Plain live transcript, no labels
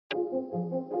Hey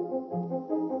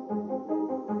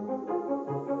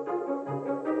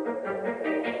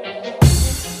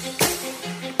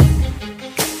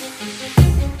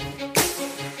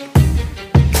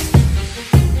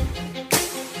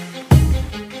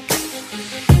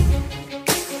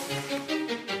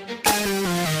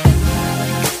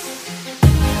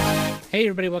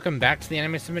everybody, welcome back to the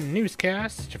Anime Summit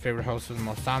Newscast. It's your favorite host with the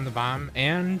most on the bomb,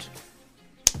 and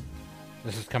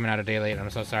this is coming out a day late.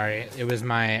 I'm so sorry. It was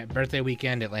my birthday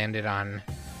weekend. My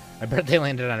birthday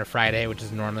landed on a Friday, which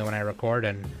is normally when I record,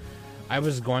 and I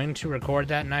was going to record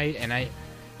that night, and I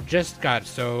just got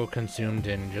so consumed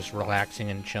in just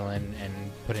relaxing and chilling and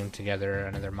putting together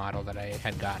another model that I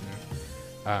had gotten.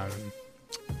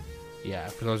 Yeah,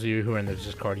 for those of you who are in the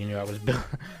Discord, you knew I was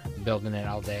building it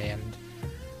all day,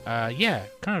 and yeah,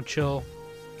 kind of chill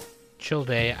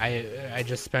day. I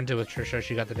just spent it with Trisha.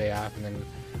 She got the day off, and then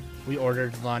we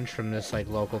ordered lunch from this like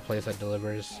local place that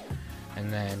delivers,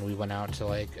 and then we went out to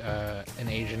like an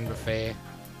Asian buffet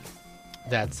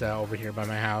that's over here by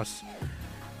my house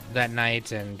that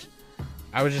night, and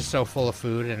I was just so full of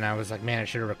food, and I was like, man, I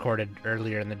should have recorded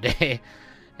earlier in the day.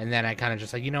 And then I kind of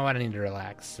just like, you know what, I need to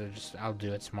relax, so I'll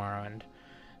do it tomorrow. And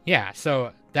yeah,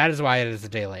 so that is why it is a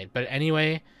day late. But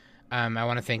anyway, I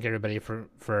want to thank everybody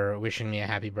for wishing me a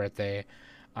happy birthday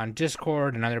on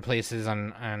Discord and other places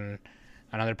on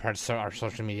other parts of our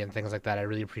social media and things like that. I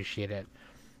really appreciate it.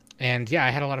 And yeah, I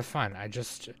had a lot of fun. I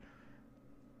just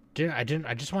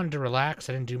wanted to relax.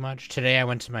 I didn't do much. Today I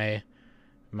went to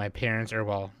my parents, or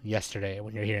well, yesterday.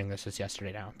 When you're hearing this, it's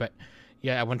yesterday now. But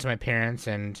yeah, I went to my parents,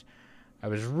 and I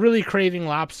was really craving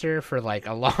lobster for like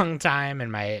a long time,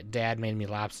 and my dad made me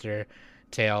lobster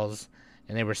tails.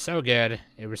 And they were so good.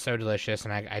 It was so delicious.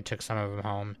 And I took some of them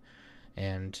home,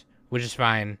 and which is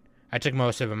fine. I took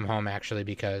most of them home, actually,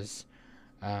 because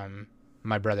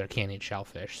my brother can't eat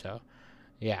shellfish. So,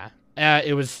 yeah.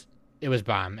 It was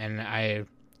bomb. And I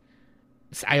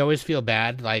always feel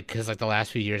bad, like, because, like, the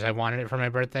last few years I wanted it for my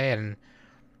birthday. And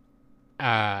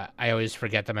I always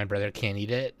forget that my brother can't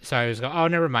eat it. So I always go, oh,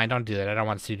 never mind. Don't do that. I don't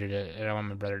want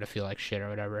my brother to feel like shit or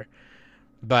whatever.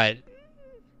 But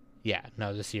yeah,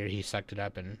 no, this year he sucked it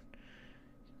up, and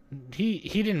he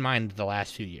didn't mind the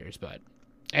last few years. But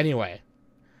anyway,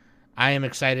 I am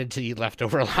excited to eat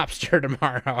leftover lobster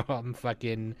tomorrow. I'm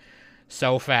fucking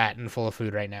so fat and full of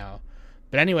food right now.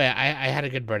 But anyway, I had a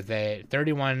good birthday.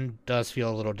 31 does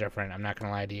feel a little different, I'm not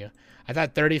going to lie to you. I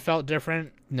thought 30 felt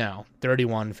different. No,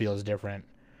 31 feels different.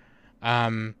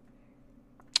 But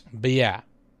yeah.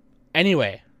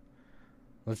 Anyway,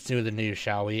 let's do the news,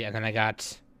 shall we? And then I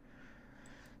got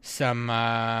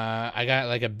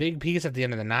like a big piece at the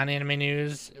end of the non-anime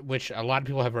news, which a lot of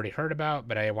people have already heard about,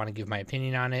 but I want to give my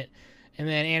opinion on it. And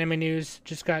then anime news,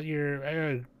 just got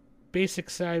your basic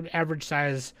size, average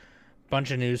size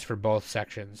bunch of news for both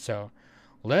sections. So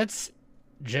let's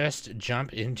just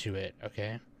jump into it,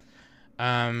 okay?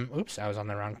 Oops, I was on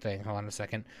the wrong thing. Hold on a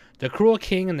second. The Cruel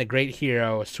King and the Great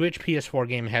Hero Switch PS4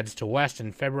 game heads to West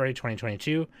in February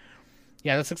 2022.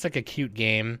 Yeah, this looks like a cute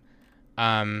game.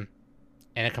 And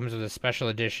it comes with a special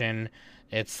edition.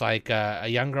 It's like a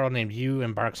young girl named Yu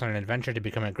embarks on an adventure to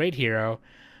become a great hero.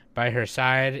 By her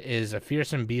side is a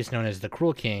fearsome beast known as the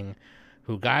Cruel King,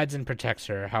 who guides and protects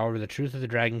her. However, the truth of the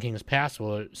Dragon King's past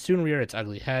will soon rear its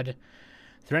ugly head.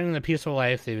 Threatening the peaceful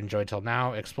life they've enjoyed till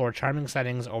now, explore charming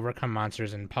settings, overcome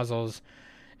monsters and puzzles,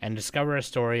 and discover a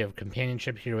story of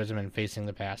companionship, heroism, and facing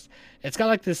the past. It's got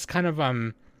like this kind of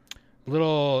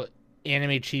little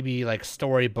anime chibi like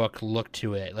storybook look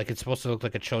to it. Like it's supposed to look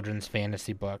like a children's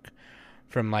fantasy book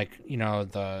from like, you know,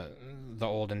 the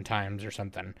olden times or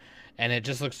something. And it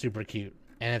just looks super cute.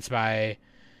 And it's by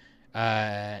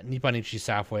Nippon Ichi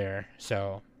Software.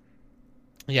 So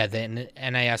yeah, the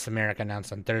NIS America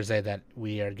announced on Thursday that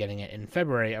we are getting it in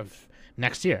February of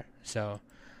next year. So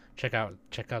check out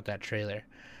that trailer.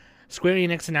 Square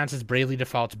Enix announces Bravely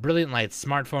Default's Brilliant Lights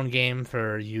smartphone game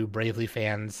for you Bravely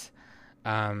fans.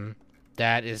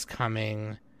 That is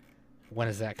coming. When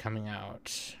is that coming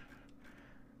out?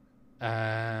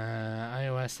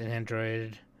 iOS and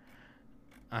Android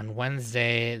on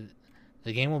Wednesday.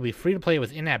 The game will be free to play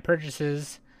with in-app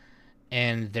purchases,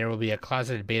 and there will be a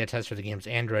closeted beta test for the game's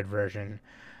Android version.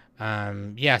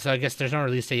 Yeah, so I guess there's no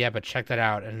release date yet, but check that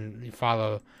out and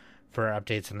follow for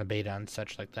updates on the beta and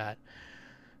such like that.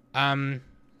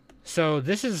 So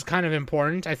this is kind of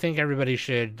important. I think everybody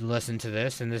should listen to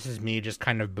this, and this is me just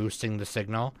kind of boosting the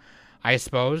signal, I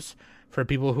suppose, for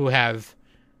people who have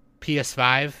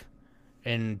PS5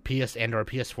 and or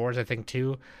PS4s, I think,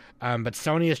 too. But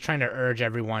Sony is trying to urge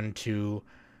everyone to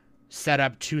set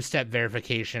up two-step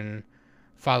verification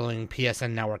following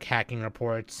PSN Network hacking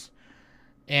reports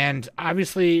And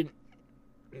obviously,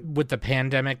 with the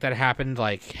pandemic that happened,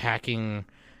 like hacking,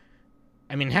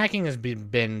 I mean, hacking has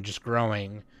been just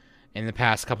growing in the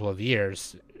past couple of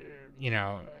years, you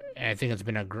know, and I think it's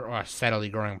been a steadily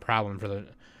growing problem for the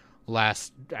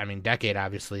last, I mean, decade,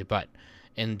 obviously, but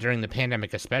during the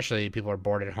pandemic especially, people are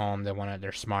bored at home.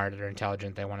 They're smart, they're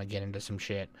intelligent, they want to get into some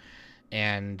shit,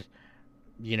 and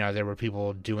you know, there were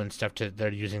people doing stuff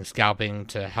they're using scalping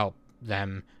to help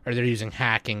them, or they're using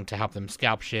hacking to help them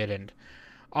scalp shit and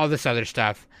all this other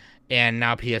stuff. And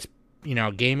now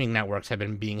gaming networks have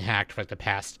been being hacked for like the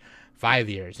past 5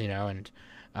 years, you know, and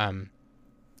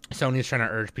Sony's trying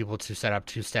to urge people to set up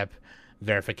two-step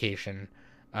verification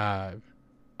on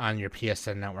your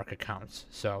PSN network accounts.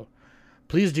 So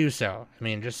please do so. I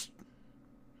mean,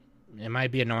 it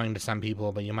might be annoying to some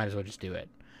people, but you might as well just do it.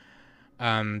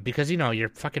 Because, you know, your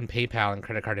fucking PayPal and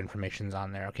credit card information's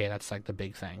on there. Okay, that's like the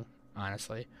big thing,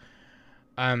 honestly.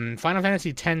 Final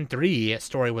Fantasy X-3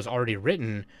 story was already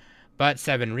written, but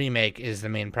 7 Remake is the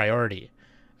main priority.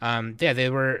 Yeah,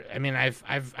 they were. I mean,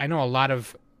 I know a lot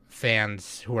of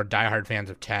fans who are diehard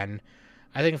fans of 10.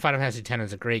 I think Final Fantasy X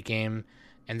is a great game,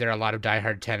 and there are a lot of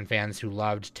diehard 10 fans who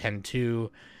loved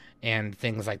 10-2 and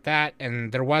things like that.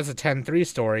 And there was a 10-3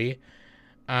 story.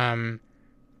 And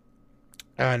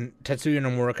Tetsuya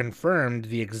Nomura confirmed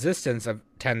the existence of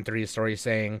 10-3 story,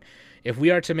 saying, "If we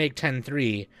are to make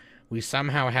 10-3, we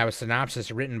somehow have a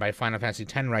synopsis written by Final Fantasy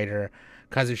X writer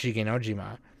Kazushige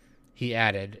Nojima." He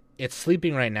added, "It's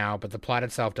sleeping right now, but the plot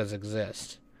itself does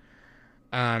exist."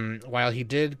 While he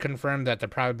did confirm that the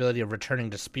probability of returning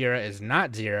to Spira is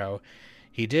not zero,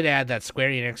 he did add that Square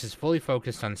Enix is fully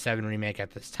focused on 7 Remake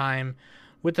at this time,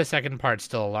 with the second part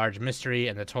still a large mystery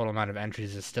and the total amount of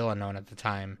entries is still unknown at the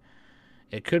time.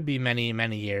 It could be many,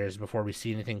 many years before we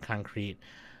see anything concrete.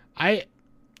 I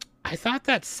thought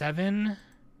that 7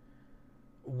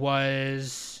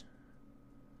 was...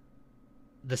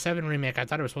 The 7 Remake, I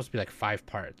thought it was supposed to be like 5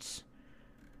 parts.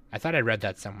 I thought I read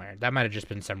that somewhere. That might have just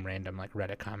been some random like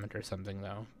Reddit comment or something,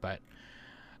 though. But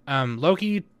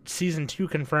Loki Season 2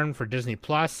 confirmed for Disney+.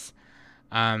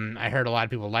 I heard a lot of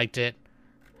people liked it.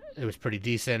 It was pretty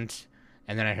decent.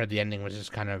 And then I heard the ending was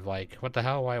just kind of like, what the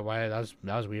hell? Why? That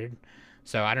was weird.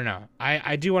 So I don't know.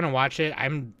 I do want to watch it. I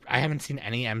haven't seen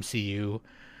any MCU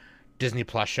Disney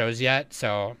Plus shows yet,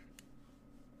 so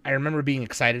I remember being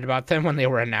excited about them when they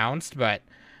were announced. But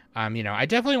you know, I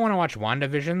definitely want to watch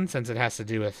WandaVision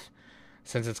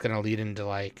since it's going to lead into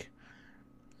like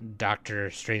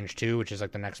Doctor Strange 2, which is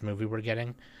like the next movie we're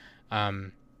getting.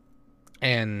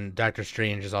 And Doctor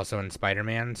Strange is also in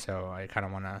Spider-Man, so I kind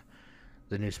of want to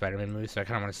the new Spider-Man movie, so I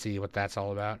kind of want to see what that's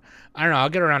all about. I don't know. I'll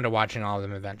get around to watching all of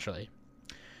them eventually.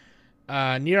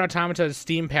 Nier Automata's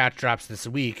Steam patch drops this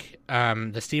week.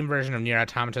 The Steam version of Nier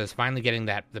Automata is finally getting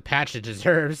the patch it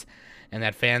deserves, and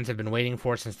that fans have been waiting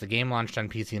for since the game launched on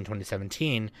PC in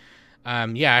 2017.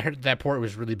 Yeah, I heard that port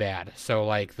was really bad. So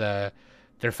like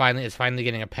it's finally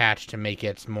getting a patch to make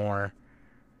it more.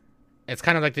 It's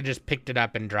kind of like they just picked it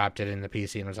up and dropped it in the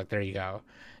PC and was like, there you go.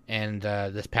 And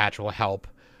this patch will help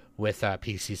with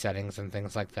PC settings and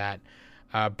things like that.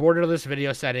 Borderless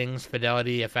video settings,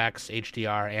 fidelity, effects,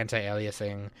 HDR,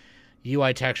 anti-aliasing,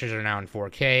 UI textures are now in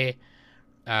 4K.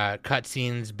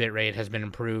 Cutscenes bitrate has been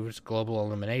improved, global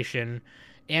illumination,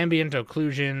 ambient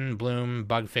occlusion, bloom,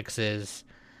 bug fixes,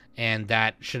 and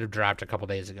that should have dropped a couple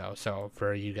days ago. So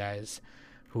for you guys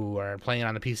who are playing it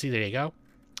on the PC, there you go.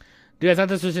 Dude, I thought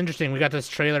this was interesting. We got this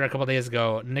trailer a couple days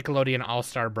ago, Nickelodeon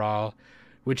All-Star Brawl,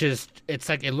 which is,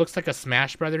 it looks like a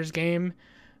Smash Brothers game,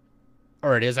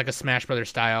 or it is like a Smash Brothers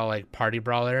style, like party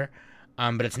brawler,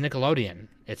 but it's Nickelodeon.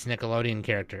 It's Nickelodeon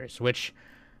characters, which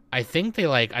I think they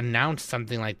like announced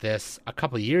something like this a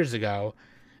couple years ago,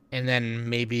 and then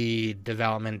maybe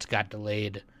development got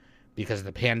delayed because of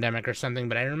the pandemic or something,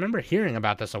 but I remember hearing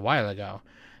about this a while ago,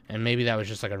 and maybe that was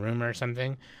just like a rumor or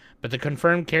something. But the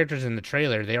confirmed characters in the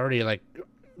trailer, they already like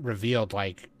revealed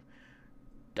like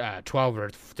 12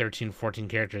 or 13, 14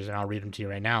 characters, and I'll read them to you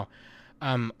right now.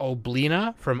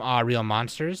 Oblina from Aw Real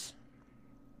Monsters,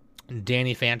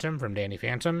 Danny Phantom from Danny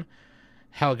Phantom,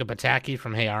 Helga Pataki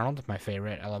from Hey Arnold, my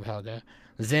favorite, I love Helga,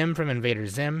 Zim from Invader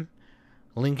Zim,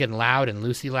 Lincoln Loud and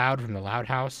Lucy Loud from The Loud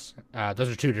House. Those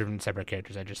are two different separate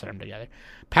characters, I just set them together.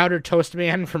 Powdered Toast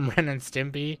Man from Ren and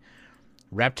Stimpy,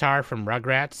 Reptar from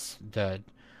Rugrats,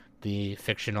 the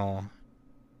fictional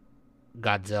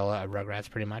Godzilla of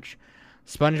Rugrats, pretty much.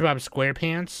 SpongeBob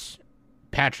SquarePants,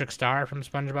 Patrick Star from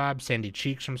SpongeBob, Sandy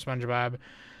Cheeks from SpongeBob,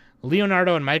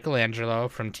 Leonardo and Michelangelo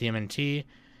from TMNT,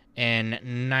 and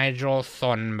Nigel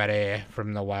Thornberry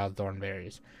from the Wild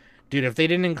Thornberries. Dude, if they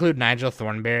didn't include Nigel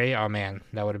Thornberry, oh man,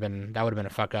 that would have been a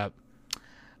fuck up.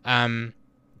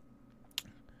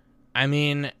 I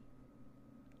mean,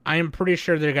 I am pretty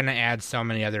sure they're going to add so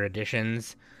many other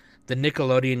additions. The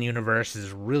Nickelodeon universe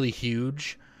is really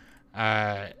huge.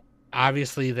 Uh,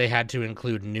 Obviously, they had to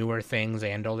include newer things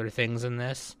and older things in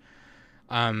this.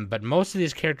 But most of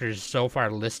these characters so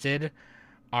far listed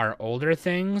are older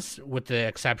things, with the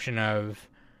exception of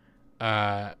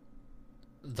uh,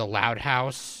 the Loud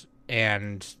House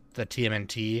and the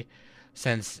TMNT,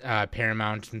 since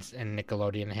Paramount and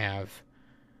Nickelodeon have,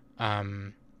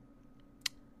 um,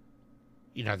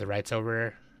 the rights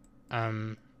over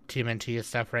TMNT and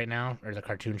stuff right now, or the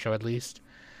cartoon show at least.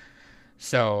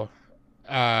 So,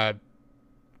 uh,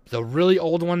 the really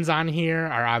old ones on here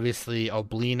are obviously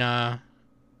Oblina,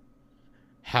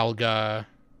 Helga,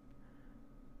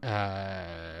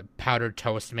 Powdered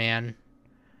Toast Man.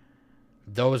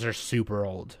 Those are super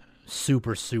old.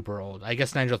 Super, super old. I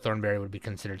guess Nigel Thornberry would be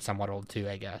considered somewhat old too,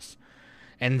 I guess.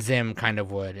 And Zim kind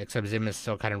of would, except Zim is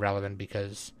still kind of relevant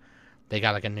because they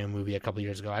got like a new movie a couple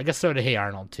years ago. I guess so did Hey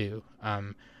Arnold too.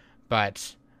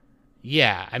 But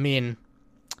yeah, I mean,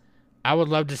 I would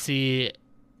love to see.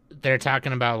 They're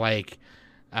talking about like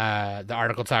the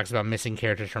article talks about missing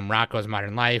characters from Rocko's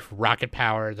Modern Life, Rocket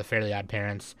Power, The Fairly Odd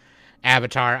Parents,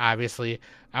 Avatar. Obviously,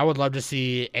 I would love to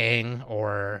see Aang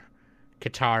or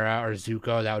Katara or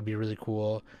Zuko. That would be really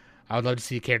cool. I would love to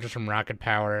see characters from Rocket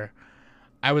Power.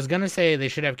 I was gonna say they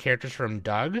should have characters from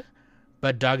Doug,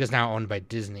 but Doug is now owned by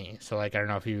Disney. So like I don't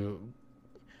know if you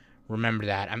remember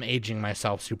that. I'm aging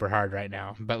myself super hard right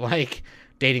now, but like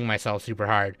dating myself super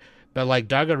hard. But like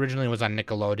Doug originally was on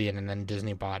Nickelodeon and then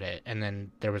Disney bought it, and then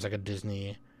there was like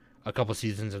a couple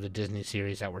seasons of the Disney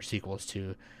series that were sequels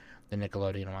to the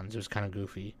Nickelodeon ones. It was kind of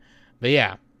goofy. But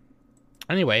yeah.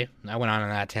 Anyway, I went on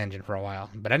that tangent for a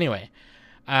while. But anyway,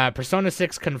 Persona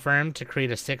 6 confirmed to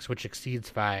create a 6 which exceeds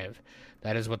 5.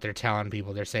 That is what they're telling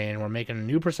people. They're saying we're making a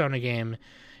new Persona game.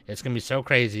 It's going to be so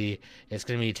crazy. It's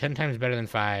going to be 10 times better than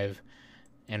 5.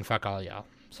 And fuck all y'all.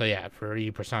 So yeah, for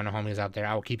you Persona homies out there,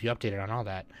 I will keep you updated on all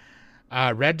that.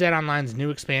 Red Dead Online's new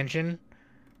expansion,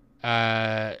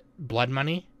 Blood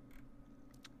Money,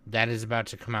 that is about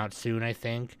to come out soon, I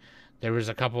think. There's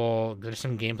some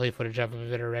gameplay footage of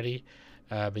it already.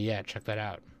 But yeah, check that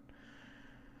out.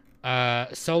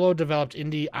 Solo developed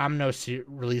indie Omno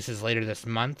releases later this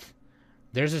month.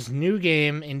 There's this new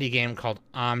indie game called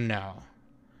Omno.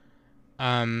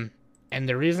 And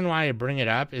the reason why I bring it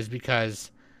up is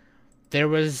because there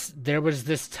was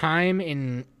this time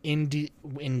in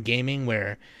gaming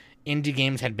where indie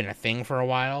games had been a thing for a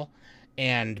while,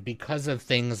 and because of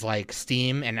things like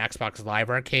Steam and Xbox Live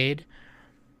Arcade,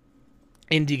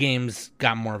 indie games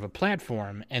got more of a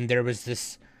platform. And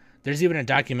there's even a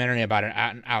documentary about it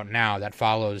out now that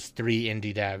follows 3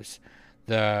 indie devs.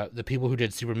 The people who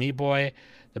did Super Meat Boy,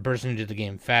 the person who did the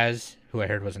game Fez, who I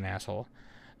heard was an asshole,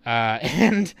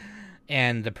 and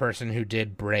the person who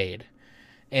did Braid.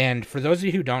 And for those of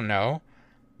you who don't know,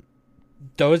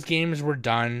 those games were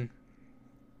done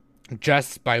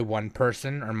just by one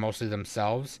person, or mostly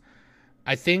themselves.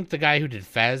 I think the guy who did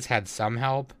Fez had some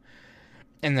help,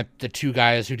 and the 2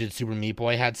 guys who did Super Meat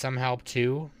Boy had some help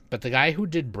too. But the guy who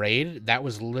did Braid, that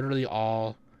was literally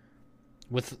all,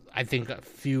 with I think a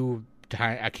few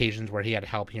occasions where he had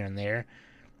help here and there.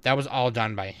 That was all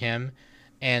done by him.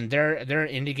 And there are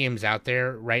indie games out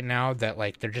there right now that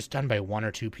like they're just done by 1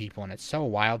 or 2 people, and it's so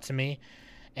wild to me.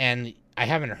 And I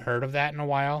haven't heard of that in a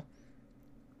while.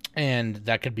 And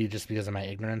that could be just because of my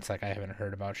ignorance. Like I haven't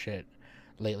heard about shit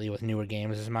lately with newer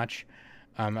games as much,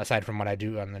 aside from what I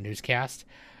do on the newscast.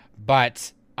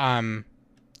 But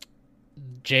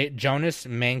Jonas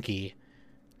Mankey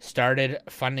started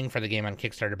funding for the game on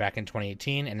Kickstarter back in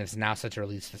 2018, and it's now set to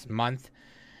release this month.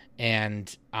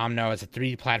 And Omno is a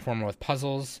 3D platformer with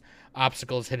puzzles,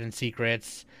 obstacles, hidden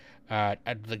secrets, a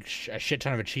shit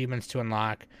ton of achievements to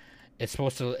unlock.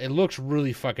 It looks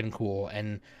really fucking cool,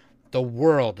 and the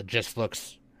world just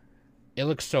looks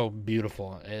so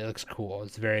beautiful. It looks cool.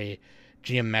 It's very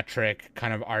geometric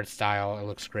kind of art style. It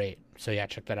looks great. So yeah,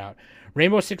 check that out.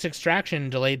 Rainbow Six Extraction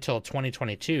delayed till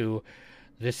 2022.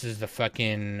 This is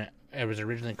it was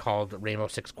originally called Rainbow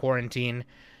Six Quarantine.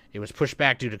 It was pushed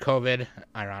back due to COVID,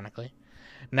 ironically.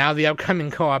 Now the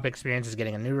upcoming co-op experience is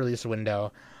getting a new release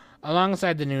window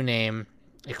alongside the new name,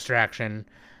 Extraction,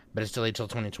 but it's delayed till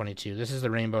 2022. This is the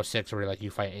Rainbow Six where like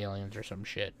you fight aliens or some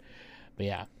shit. But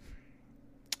yeah.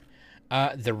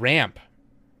 The Ramp.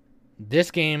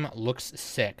 This game looks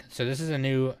sick. So this is a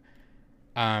new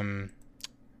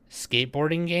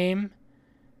skateboarding game,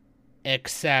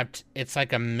 except it's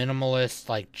like a minimalist,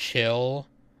 like chill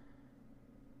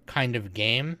kind of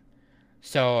game.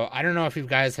 So I don't know if you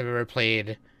guys have ever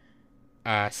played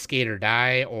Skate or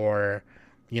Die or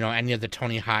any of the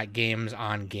Tony Hawk games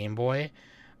on Game Boy.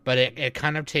 But it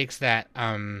kind of takes that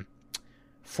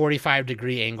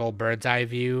 45-degree angle bird's eye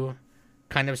view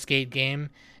kind of skate game,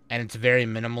 and it's very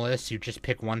minimalist. You just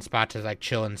pick one spot to like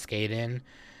chill and skate in,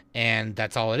 and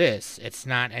that's all it is. It's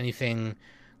not anything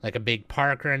like a big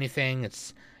park or anything.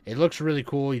 It looks really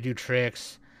cool. You do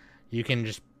tricks. You can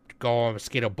just go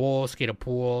skate a bowl, skate a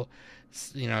pool,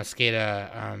 skate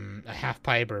a half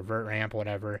pipe or vert ramp,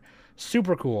 whatever.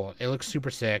 Super cool. It looks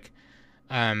super sick.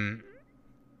 The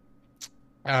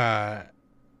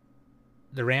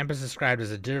ramp is described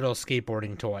as a digital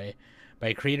skateboarding toy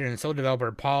by creator and sole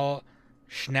developer Paul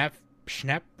Schnepp.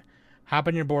 Hop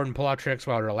on your board and pull out tricks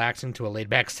while relaxing to a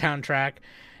laid-back soundtrack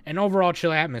and overall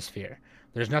chill atmosphere.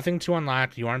 There's nothing to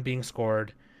unlock. You aren't being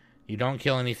scored. You don't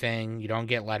kill anything. You don't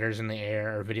get letters in the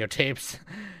air or videotapes.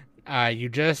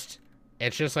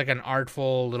 It's just like an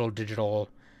artful little digital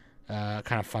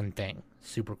kind of fun thing.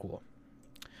 Super cool.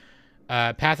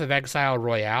 Path of Exile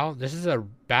Royale. This is a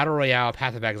battle royale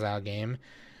Path of Exile game,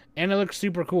 and it looks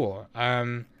super cool.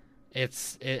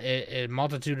 It's a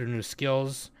multitude of new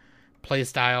skills, play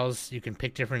styles. You can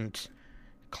pick different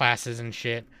classes and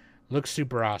shit. Looks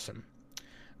super awesome.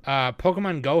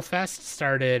 Pokemon Go Fest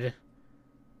started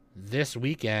this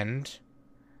weekend.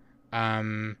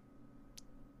 Actually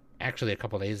a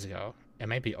couple days ago. It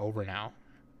might be over now.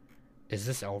 Is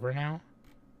this over now?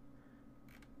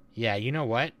 Yeah, you know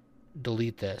what?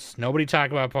 Delete this. Nobody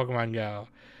talk about Pokemon Go.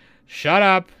 Shut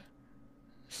up.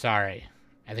 Sorry.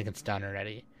 I think it's done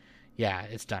already. Yeah,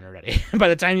 it's done already. By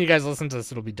the time you guys listen to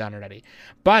this, it'll be done already.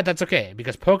 But that's okay,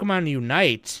 because Pokemon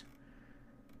Unite,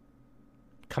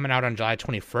 coming out on July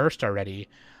 21st already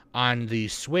on the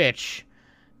Switch,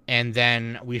 and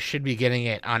then we should be getting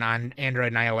it on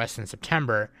Android and iOS in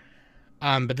September.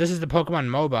 But this is the Pokemon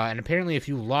MOBA, and apparently if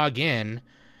you log in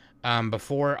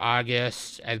before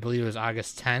August, I believe it was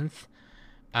August 10th,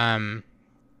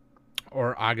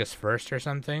 or August 1st or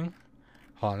something.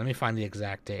 Hold on, let me find the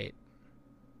exact date.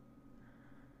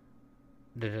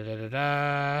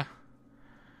 They'll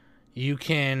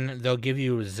give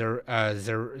you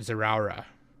Zeraora.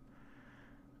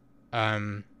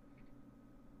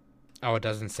 Oh, it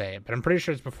doesn't say, but I'm pretty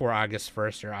sure it's before August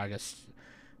 1st or August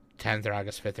 10th or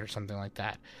August 5th or something like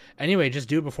that. Anyway, just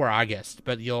do it before August,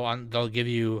 but they'll give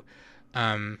you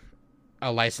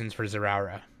a license for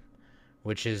Zeraora,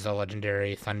 which is a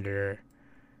legendary Thunder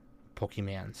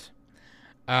Pokemons.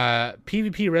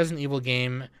 PvP Resident Evil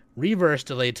game Reverse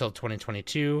delayed till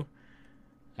 2022.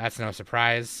 That's no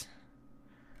surprise.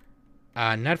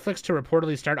 Netflix to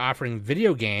reportedly start offering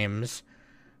video games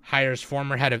hires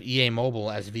former head of EA Mobile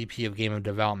as VP of Game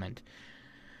Development.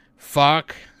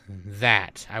 Fuck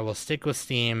that. I will stick with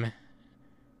Steam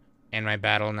and my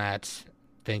Battle.net.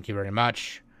 Thank you very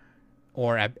much.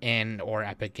 Or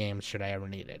Epic Games should I ever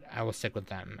need it. I will stick with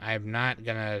them. I'm not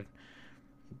gonna...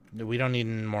 We don't need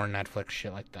more Netflix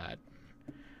shit like that.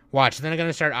 Watch, then they're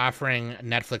gonna start offering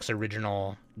Netflix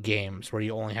original games where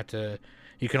you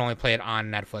can only play it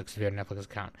on Netflix if you have a Netflix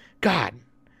account. God!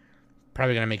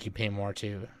 Probably gonna make you pay more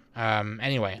too.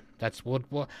 Anyway,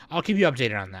 I'll keep you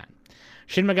updated on that.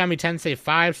 Shin Megami Tensei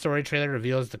 5 story trailer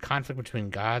reveals the conflict between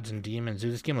gods and demons.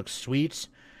 Dude, this game looks sweet.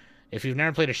 If you've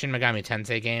never played a Shin Megami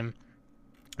Tensei game,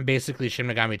 basically Shin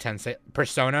Megami Tensei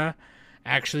Persona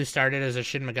actually started as a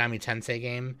Shin Megami Tensei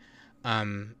game,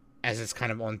 as its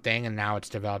kind of own thing, and now it's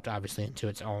developed obviously into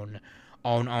its own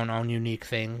unique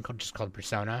thing just called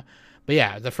Persona. But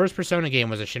yeah, the first Persona game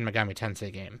was a Shin Megami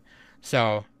Tensei game.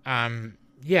 So,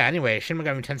 yeah, anyway, Shin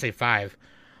Megami Tensei 5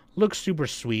 looks super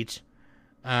sweet.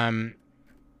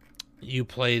 You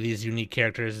play these unique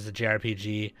characters as a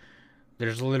JRPG.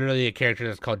 There's literally a character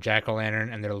that's called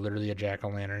Jack-O-Lantern, and they're literally a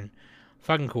Jack-O-Lantern.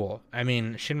 Fucking cool. I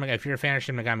mean, if you're a fan of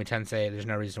Shin Megami Tensei, there's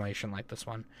no reason why you shouldn't like this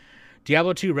one.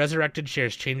 Diablo 2 Resurrected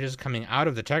shares changes coming out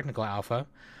of the technical alpha.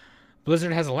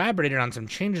 Blizzard has elaborated on some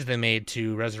changes they made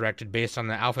to Resurrected based on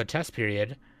the alpha test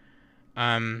period.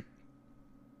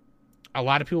 A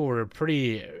lot of people were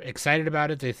pretty excited about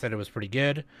it. They thought it was pretty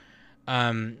good.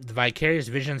 The Vicarious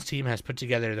Visions team has put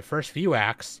together the first few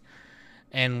acts,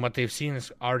 and what they've seen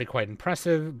is already quite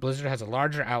impressive. Blizzard has a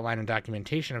larger outline and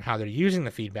documentation of how they're using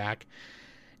the feedback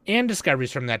and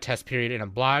discoveries from that test period in a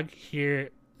blog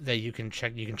here that you can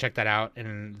check. You can check that out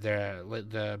in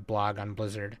the blog on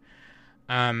Blizzard.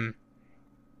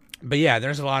 But yeah,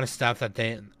 there's a lot of stuff that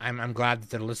I'm glad that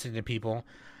they're listening to people.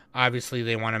 Obviously,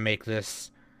 they want to make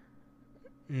this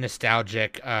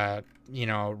nostalgic,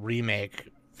 remake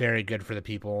very good for the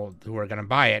people who are going to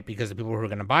buy it, because the people who are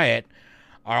going to buy it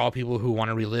are all people who want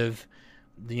to relive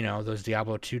those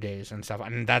Diablo 2 days and stuff.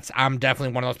 And I'm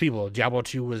definitely one of those people. Diablo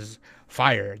 2 was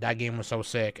fire. That game was so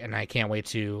sick, and I can't wait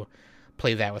to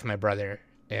play that with my brother.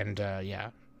 And yeah,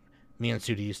 me and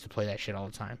Sudi used to play that shit all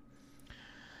the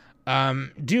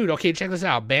time. Dude, okay, check this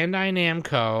out. Bandai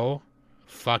Namco,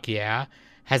 fuck yeah,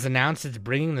 has announced it's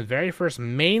bringing the very first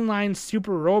mainline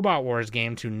Super Robot Wars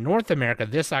game to North America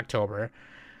this October,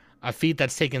 a feat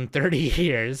that's taken 30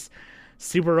 years.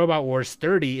 Super Robot Wars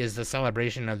 30 is the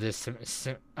celebration of this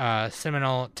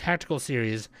seminal tactical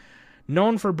series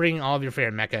known for bringing all of your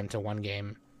favorite mecha into one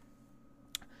game.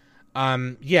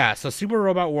 Yeah, so Super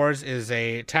Robot Wars is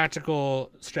a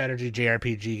tactical strategy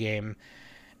JRPG game,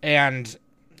 and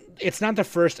it's not the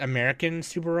first American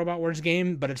Super Robot Wars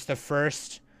game, but it's the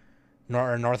first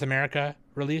North America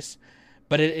release.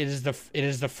 But it is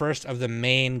the first of the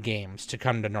main games to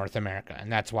come to North America,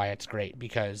 and that's why it's great,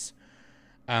 because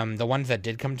the ones that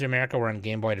did come to America were on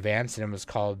Game Boy Advance, and it was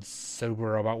called Super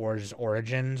Robot Wars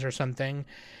Origins or something,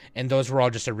 and those were all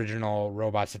just original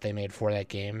robots that they made for that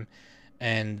game.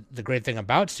 And the great thing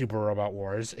about Super Robot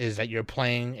Wars is that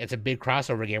it's a big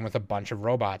crossover game with a bunch of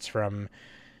robots, from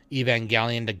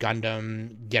Evangelion to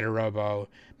Gundam, Getter Robo,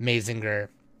 Mazinger,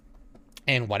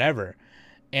 and whatever.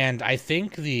 And I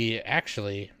think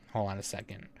hold on a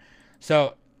second.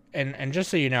 So, and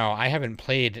just so you know, I haven't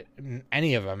played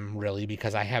any of them really,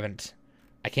 because I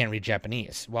can't read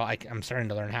Japanese. Well, I'm starting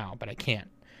to learn how, but I can't.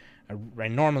 I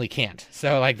normally can't.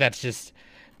 So like that's just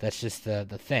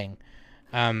the thing.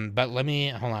 But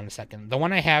hold on a second. The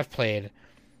one I have played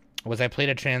I played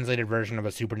a translated version of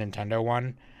a Super Nintendo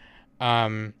one.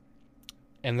 And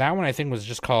that one I think was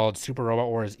just called Super Robot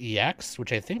Wars EX,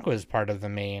 which I think was part of the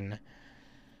main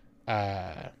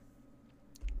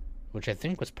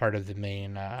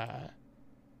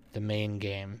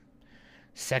game.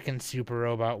 Second Super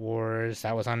Robot Wars,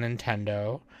 that was on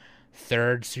Nintendo.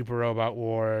 Third Super Robot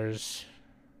Wars.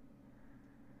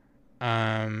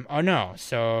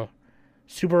 So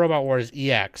Super Robot Wars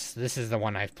EX, this is the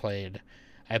one I've played.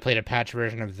 I played a patch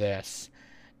version of this,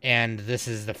 and this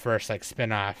is the first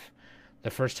spin-off,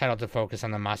 the first title to focus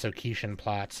on the Masokishin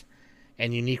plots,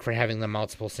 and unique for having the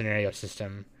multiple scenario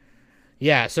system.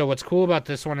 Yeah, so what's cool about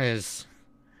this one is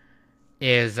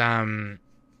you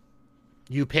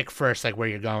pick first where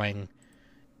you're going,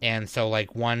 and so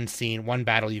one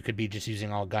battle you could be just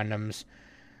using all Gundams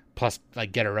plus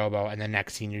Getter Robo, and the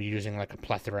next scene you're using a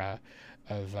plethora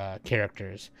of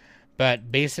characters.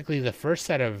 But basically the first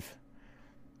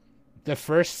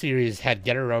series had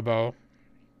Getter Robo,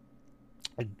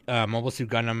 Mobile Suit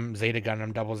Gundam, Zeta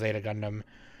Gundam, Double Zeta Gundam,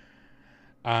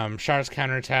 Char's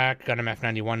Counterattack, Gundam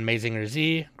F91, Mazinger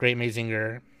Z, Great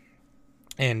Mazinger,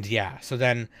 and yeah. So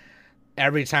then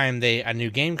every time a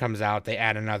new game comes out, they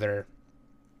add another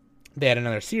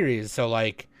series. So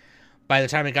by the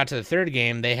time it got to the third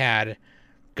game, they had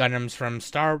Gundams from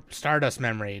Stardust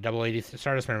Memory, Double 80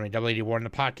 Stardust Memory, Double 80 War in the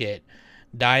Pocket,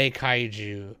 Dai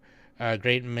Kaiju,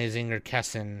 Great Mazinger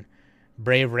Kessen,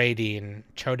 Brave Raideen,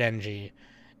 Chodenji,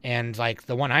 and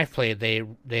the one I've played,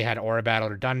 they had Aura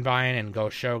Battler Dunbine and Go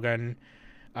Shogun.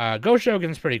 Go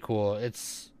Shogun's pretty cool.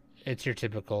 It's your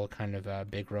typical kind of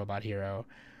big robot hero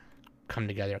come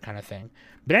together kind of thing.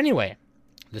 But anyway,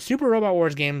 the Super Robot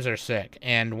Wars games are sick,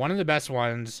 and one of the best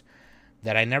ones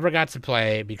that I never got to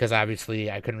play because obviously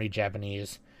I couldn't read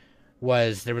Japanese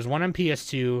there was one on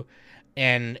PS2,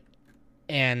 and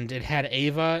it had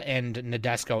Ava and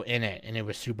Nadesco in it, and it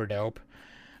was super dope.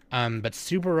 But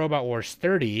Super Robot Wars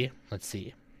 30, let's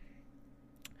see.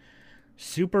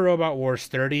 Super Robot Wars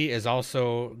 30 is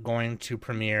also going to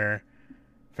premiere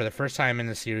for the first time in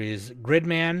the series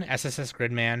Gridman, SSS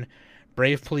Gridman,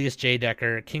 Brave Police J.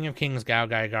 Decker, King of Kings Gao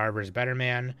Gai Garber's Better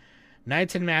Man,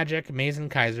 Knights in Magic,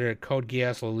 Mazen Kaiser, Code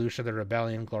Geass, Lelouch the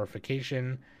Rebellion,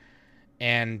 Glorification,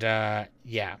 and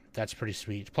yeah, that's pretty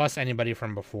sweet. Plus anybody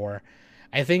from before.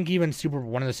 I think even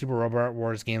one of the Super Robot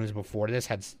Wars games before this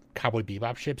had Cowboy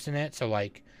Bebop ships in it. So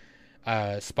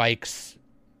Spike's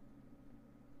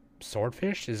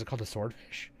Swordfish, is it called a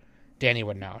Swordfish? Danny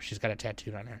would know. She's got a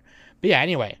tattooed on her. But yeah,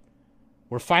 anyway,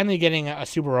 we're finally getting a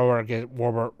Super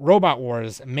Robot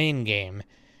Wars main game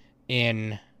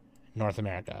in North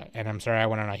America. And I'm sorry I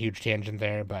went on a huge tangent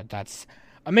there, but that's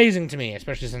amazing to me,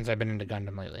 especially since I've been into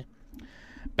Gundam lately.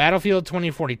 Battlefield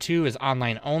 2042 is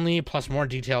online only, plus more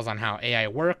details on how AI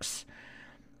works,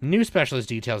 new specialist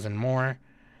details, and more.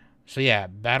 So yeah,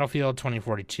 Battlefield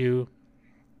 2042,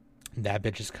 that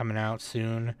bitch is coming out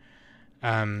soon.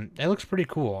 It looks pretty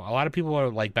cool. A lot of people are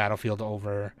like Battlefield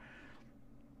over,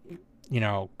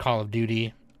 Call of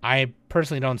Duty. I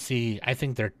personally don't see. I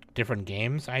think they're different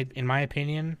games. In my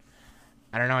opinion,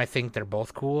 I don't know. I think they're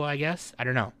both cool. I guess I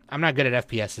don't know. I'm not good at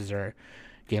FPSs or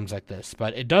games like this,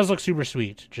 but it does look super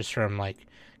sweet just from like,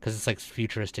 because it's like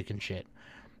futuristic and shit.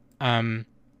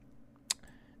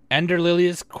 Ender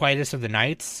Lilies Quietus of the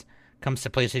Nights comes to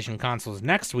PlayStation consoles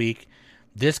next week.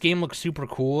 This game looks super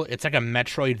cool. It's like a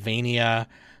Metroidvania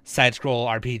side-scroll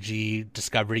RPG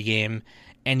discovery game,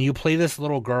 and you play this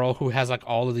little girl who has like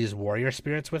all of these warrior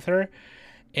spirits with her,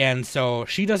 and so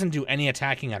she doesn't do any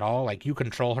attacking at all. Like, you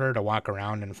control her to walk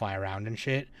around and fly around and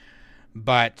shit,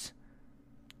 but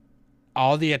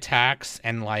all the attacks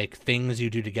and like things you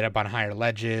do to get up on higher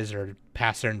ledges or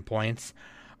past certain points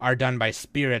are done by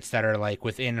spirits that are like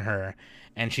within her,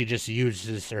 and she just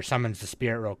uses or summons the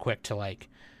spirit real quick to like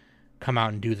come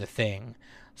out and do the thing.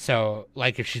 So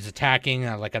like if she's attacking,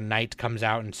 like a knight comes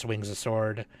out and swings a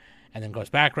sword and then goes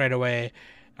back right away.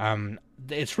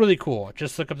 It's really cool.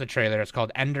 Just look up the trailer. It's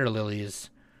called Ender Lilies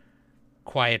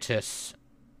Quietus.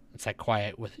 It's like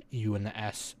quiet with U and the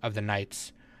S of the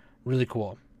Nights. Really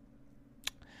cool.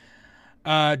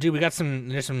 Dude, we got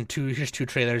here's two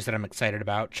trailers that I'm excited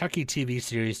about. Chucky TV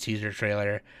series teaser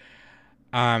trailer.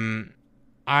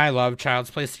 I love Child's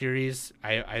Play series.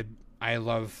 I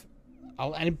love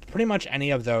pretty much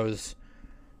any of those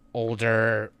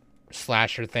older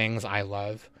slasher things I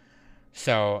love.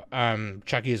 So,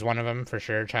 Chucky is one of them for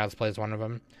sure. Child's Play is one of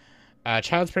them.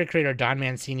 Child's Play creator Don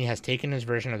Mancini has taken his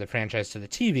version of the franchise to the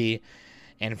TV,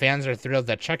 and fans are thrilled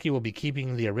that Chucky will be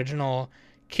keeping the original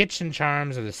kitchen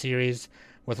charms of the series,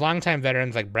 with longtime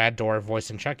veterans like Brad Dourif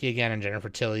voicing Chucky again and Jennifer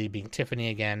Tilly being Tiffany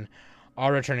again,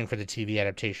 all returning for the TV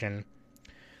adaptation.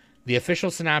 The official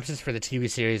synopsis for the TV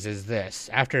series is this.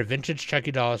 After a vintage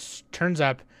Chucky doll turns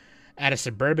up at a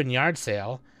suburban yard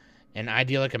sale, an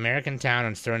idyllic American town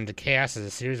is thrown into chaos as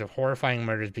a series of horrifying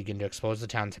murders begin to expose the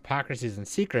town's hypocrisies and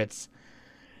secrets.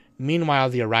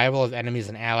 Meanwhile, the arrival of enemies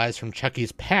and allies from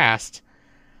Chucky's past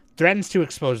threatens to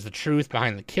expose the truth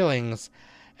behind the killings,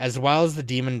 as well as the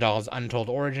demon doll's untold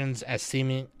origins as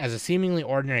a seemingly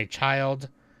ordinary child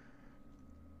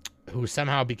who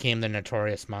somehow became this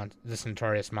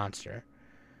notorious monster.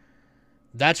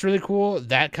 That's really cool.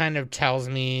 That kind of tells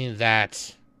me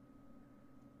that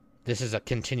this is a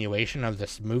continuation of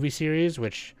this movie series,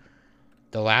 which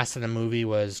the last of the movie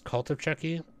was Cult of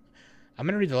Chucky. I'm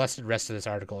going to read the rest of this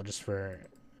article just for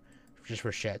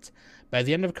shits. By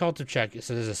the end of Cult of Chucky,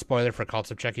 so there's a spoiler for Cult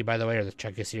of Chucky, by the way, or the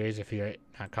Chucky series, if you're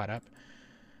not caught up.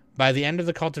 By the end of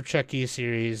the Cult of Chucky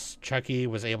series, Chucky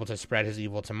was able to spread his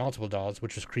evil to multiple dolls,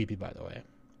 which was creepy, by the way.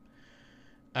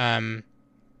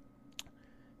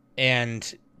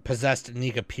 And possessed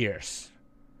Nika Pierce,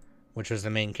 which was the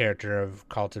main character of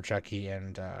Cult of Chucky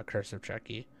and Curse of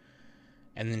Chucky.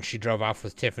 And then she drove off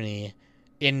with Tiffany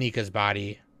in Nika's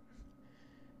body.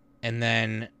 And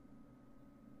then,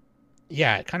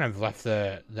 yeah, it kind of left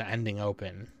the ending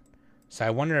open. So I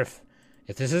wonder if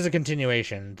this is a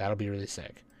continuation, that'll be really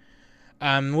sick.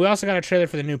 We also got a trailer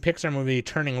for the new Pixar movie,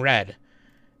 Turning Red.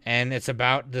 And it's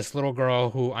about this little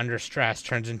girl who, under stress,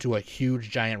 turns into a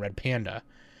huge, giant red panda.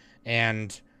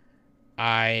 And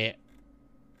I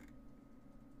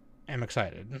am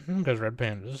excited. Because red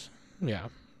pandas. Yeah.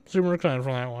 Super excited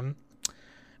for that one.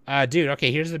 Dude,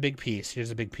 okay, here's the big piece.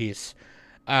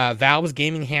 Valve's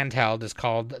gaming handheld is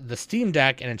called the Steam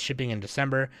Deck, and it's shipping in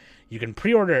December. You can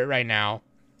pre-order it right now.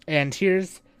 And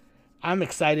I'm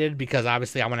excited because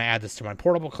obviously I want to add this to my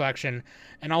portable collection,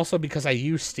 and also because I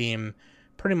use Steam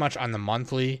pretty much on the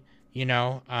monthly,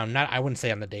 I wouldn't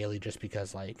say on the daily, just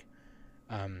because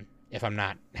if I'm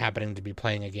not happening to be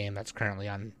playing a game that's currently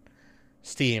on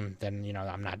Steam, then,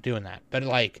 I'm not doing that. But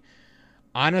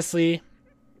honestly,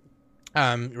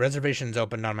 reservations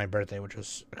opened on my birthday, which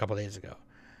was a couple days ago,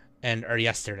 or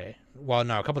yesterday. Well,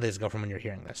 no, a couple days ago from when you're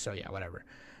hearing this. So yeah, whatever.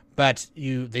 But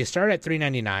they start at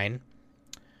 $3.99.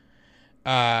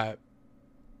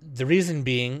 The reason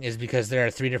being is because there are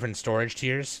 3 different storage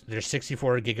tiers. There's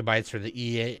 64 gigabytes for the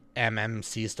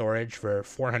eMMC storage for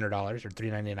 $400 or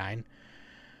 $399.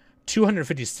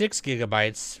 256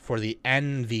 gigabytes for the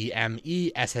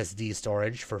NVMe SSD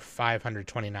storage for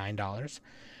 $529.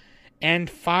 And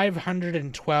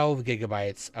 512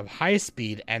 gigabytes of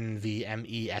high-speed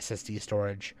NVMe SSD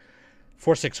storage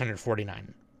for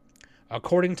 $649.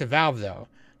 According to Valve, though,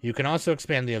 you can also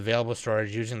expand the available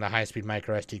storage using the high-speed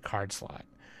microSD card slot.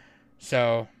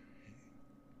 So,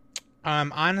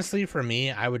 honestly, for me,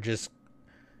 I would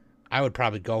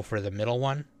probably go for the middle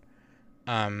one.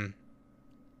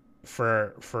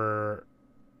 For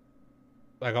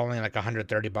only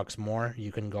 $130 more,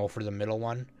 you can go for the middle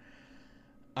one.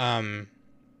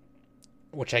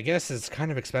 Which I guess is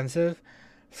kind of expensive.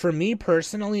 For me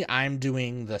personally, I'm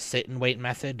doing the sit and wait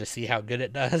method to see how good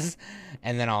it does,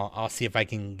 and then I'll see if I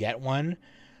can get one.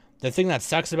 The thing that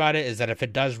sucks about it is that if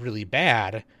it does really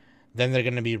bad, then they're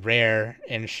going to be rare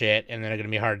and shit, and they're going to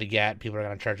be hard to get. People are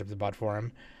going to charge up the butt for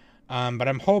them. But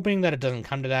I'm hoping that it doesn't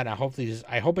come to that. I hope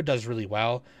it does really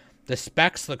well. The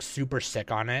specs look super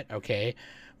sick on it. Okay,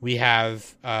 we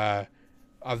have a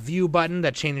view button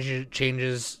that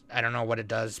changes. I don't know what it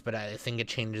does, but I think it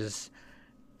changes.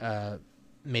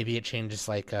 Maybe it changes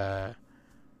like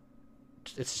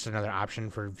it's just another option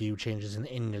for view changes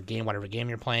in the game, whatever game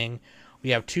you're playing. We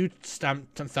have two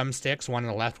thumbsticks, one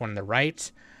on the left, one on the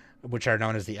right, which are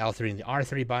known as the L3 and the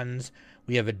R3 buttons.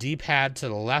 We have a D-pad to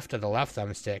the left of the left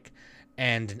thumbstick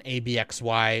and an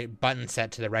ABXY button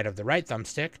set to the right of the right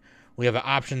thumbstick. We have an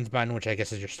options button, which I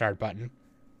guess is your start button.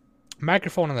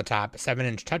 Microphone on the top,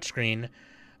 7-inch touchscreen.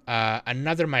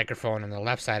 Another microphone on the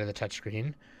left side of the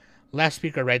touchscreen. Left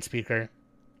speaker, right speaker.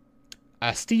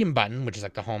 A Steam button, which is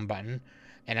like the home button,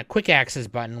 and a quick access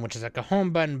button, which is like a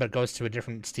home button but goes to a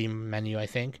different Steam menu, I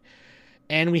think.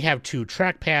 And we have two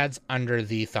trackpads under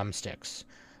the thumbsticks.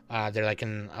 They're like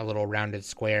in a little rounded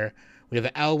square. We have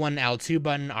an L1, L2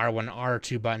 button, R1,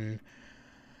 R2 button,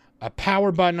 a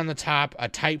power button on the top, a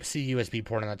Type-C USB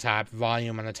port on the top,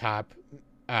 volume on the top,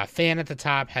 fan at the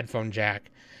top, headphone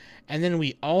jack. And then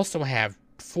we also have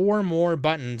 4 more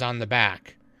buttons on the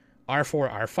back.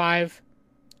 R4, R5,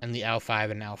 and the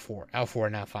L5 and L4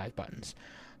 and L5 buttons.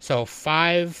 So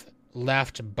 5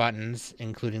 left buttons,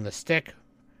 including the stick.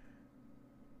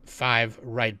 5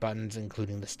 right buttons,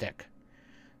 including the stick.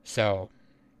 So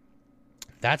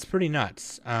that's pretty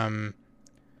nuts. I'm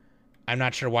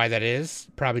not sure why that is.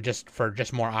 Probably just for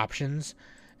more options,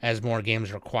 as more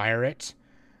games require it.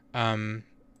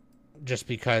 Just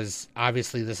because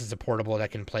obviously this is a portable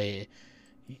that can play,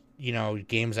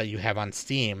 games that you have on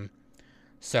Steam.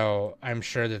 So I'm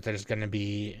sure that there's going to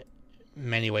be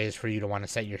many ways for you to want to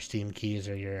set your Steam keys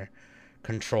or your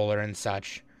controller and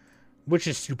such, which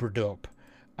is super dope.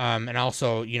 And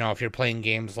also, if you're playing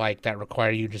games like that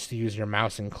require you just to use your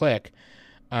mouse and click,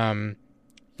 that's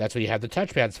what you have the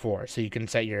touchpads for. So you can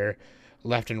set your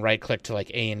left and right click to like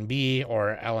A and B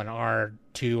or L and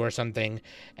R2 or something,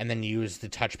 and then use the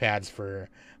touchpads for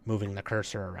moving the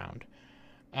cursor around.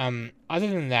 Other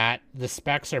than that, the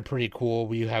specs are pretty cool.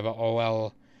 We have an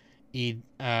OLED.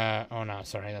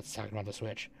 That's talking about the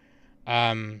Switch.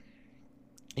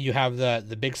 You have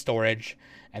the big storage,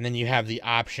 and then you have the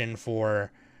option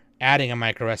for adding a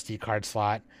micro SD card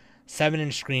slot.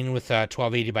 7-inch screen with a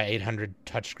 1280 by 800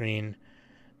 touchscreen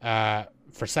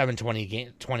for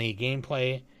 720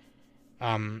 gameplay.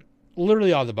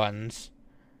 Literally all the buttons.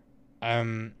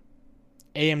 AMD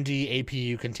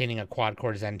APU containing a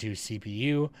quad-core Zen 2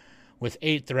 CPU with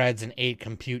 8 threads and 8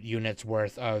 compute units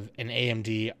worth of an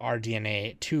AMD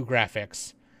RDNA 2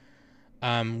 graphics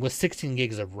with 16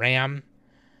 gigs of RAM.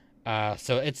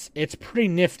 So it's pretty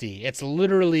nifty. It's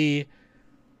literally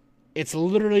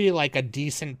like a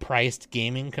decent priced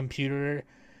gaming computer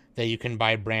that you can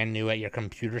buy brand new at your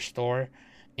computer store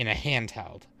in a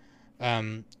handheld.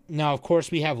 Now, of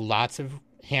course, we have lots of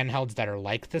handhelds that are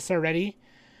like this already.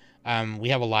 We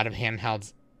have a lot of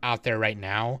handhelds out there right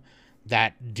now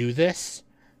that do this.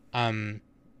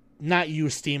 Not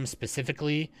use Steam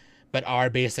specifically, but are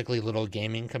basically little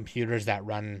gaming computers that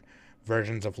run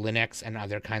versions of Linux and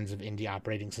other kinds of indie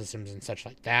operating systems and such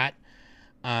like that.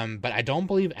 But I don't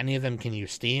believe any of them can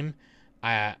use Steam.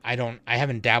 I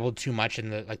haven't dabbled too much in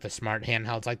the smart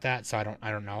handhelds like that, so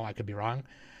I don't know. I could be wrong.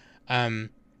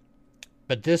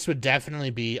 But this would definitely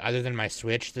be, other than my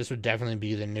Switch, this would definitely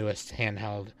be the newest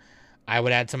handheld I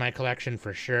would add to my collection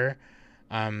for sure.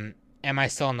 Am I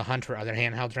still on the hunt for other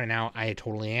handhelds right now? I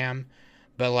totally am.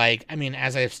 But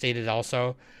as I've stated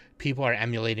also, people are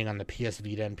emulating on the PS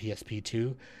Vita and PSP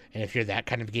too. And if you're that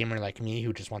kind of gamer like me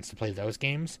who just wants to play those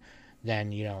games,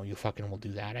 then, you fucking will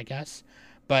do that, I guess.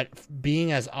 But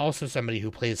being as also somebody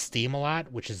who plays Steam a lot,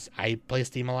 I play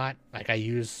Steam a lot. I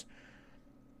use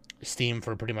Steam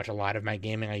for pretty much a lot of my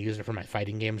gaming. I use it for my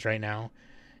fighting games right now.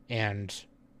 And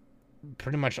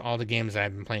pretty much all the games that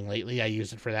I've been playing lately, I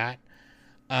use it for that.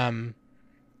 I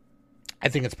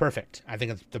think it's perfect. I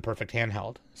think it's the perfect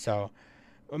handheld. So,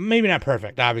 maybe not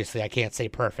perfect. Obviously, I can't say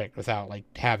perfect without,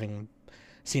 having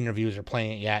seen reviews or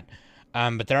playing it yet.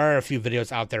 But there are a few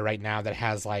videos out there right now that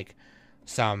has,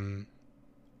 some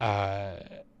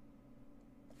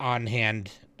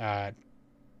on-hand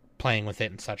playing with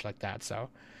it and such like that. So,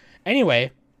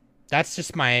 anyway, that's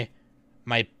just my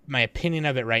opinion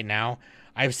of it right now.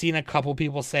 I've seen a couple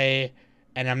people say,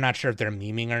 and I'm not sure if they're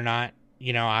memeing or not.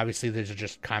 Obviously, these are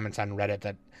just comments on Reddit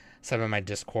that some of my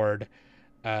Discord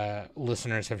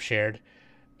listeners have shared.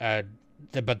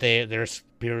 But there's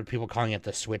people calling it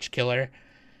the Switch killer.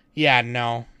 Yeah,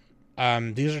 no.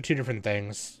 These are two different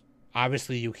things.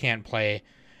 obviously you can't play.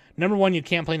 Number one, you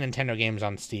can't play Nintendo games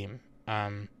on Steam.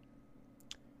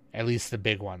 At least the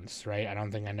big ones, right? I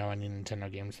don't think I know any Nintendo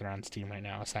games that are on Steam right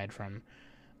now, aside from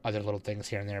other little things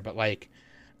here and there. But like,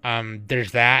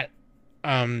 there's that.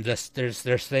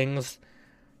 There's things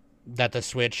that the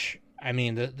Switch. I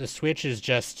mean, the Switch is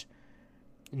just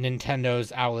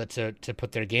Nintendo's outlet to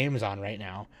put their games on right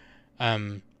now.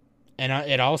 And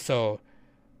it also,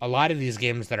 a lot of these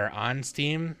games that are on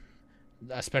Steam,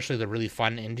 especially the really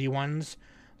fun indie ones,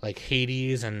 like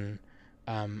Hades and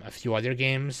a few other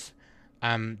games,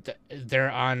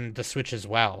 they're on the Switch as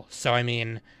well. So I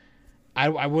mean,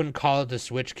 I wouldn't call it the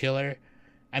Switch killer.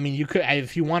 I mean, you could,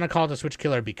 if you want to call it the Switch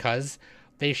killer because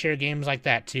they share games like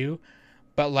that too.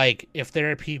 But like, if there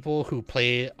are people who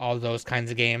play all those kinds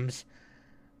of games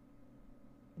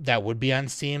that would be on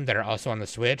Steam that are also on the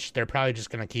Switch, they're probably just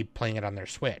gonna keep playing it on their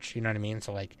Switch. You know what I mean?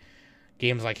 So like,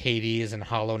 games like Hades and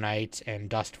Hollow Knight and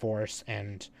Dust Force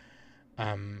and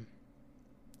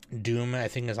Doom, I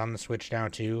think, is on the Switch now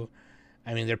too.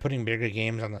 I mean, they're putting bigger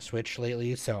games on the Switch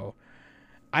lately, so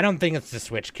I don't think it's the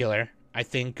Switch killer. I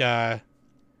think I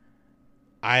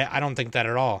don't think that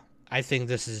at all. I think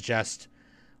this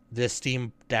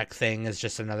Steam Deck thing is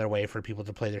just another way for people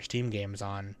to play their Steam games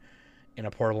on in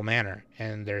a portable manner,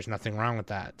 and there's nothing wrong with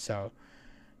that. So,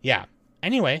 yeah.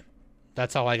 Anyway,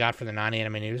 that's all I got for the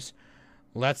non-anime news.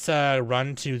 Let's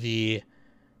run to the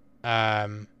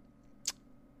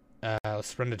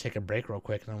let's run to take a break real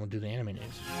quick, and then we'll do the anime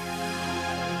news.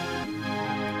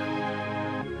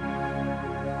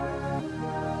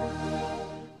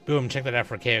 Boom, check that out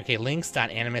for KOK.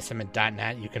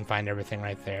 Links.animesummit.net. You can find everything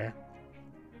right there.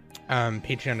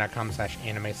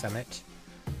 Patreon.com/animesummit.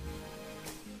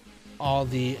 All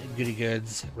the goody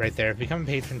goods right there. Become a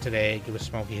patron today. Give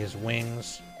Smokey his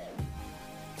wings.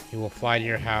 He will fly to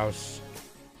your house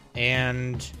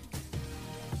and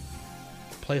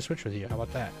play Switch with you. How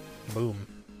about that? Boom.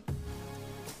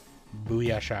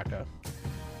 Booyah shaka.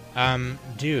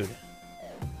 Dude.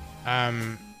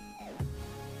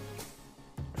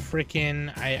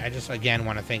 Freaking, I just again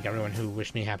want to thank everyone who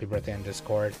wished me happy birthday on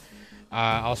Discord.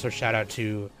 Also shout out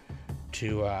to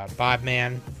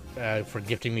Bobman for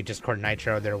gifting me Discord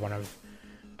Nitro. They're one of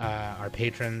our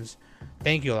patrons.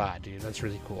 Thank you a lot, dude. That's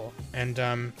really cool. And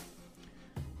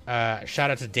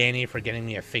shout out to Danny for getting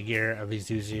me a figure of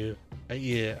Izuku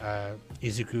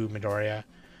Midoriya,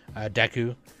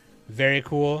 Deku. Very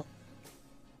cool.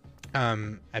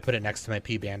 I put it next to my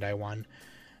P Bandai one.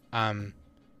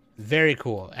 Very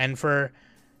cool. And for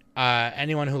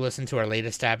anyone who listened to our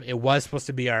latest app, it was supposed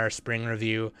to be our spring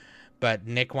review, but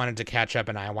Nick wanted to catch up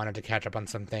and I wanted to catch up on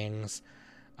some things.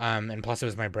 And plus it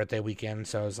was my birthday weekend,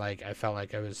 so I felt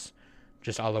like I was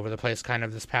just all over the place kind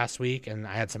of this past week, and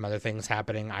I had some other things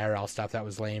happening, IRL stuff that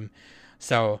was lame.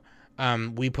 So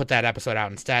we put that episode out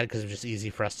instead because it was just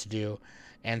easy for us to do.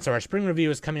 And so our spring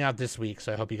review is coming out this week,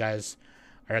 so I hope you guys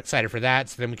are excited for that,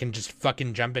 so then we can just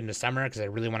fucking jump into summer, because I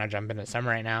really want to jump into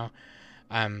summer right now.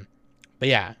 But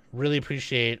yeah, really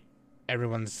appreciate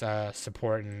everyone's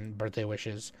support and birthday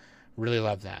wishes. Really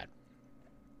love that.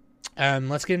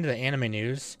 Let's get into the anime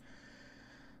news.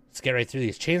 Let's get right through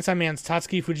these. Chainsaw Man's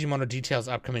Tatsuki Fujimoto details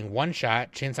upcoming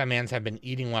one-shot. Chainsaw Mans have been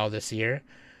eating well this year.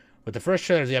 With the first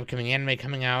trailer of the upcoming anime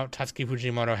coming out, Tatsuki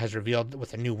Fujimoto has revealed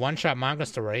with a new one-shot manga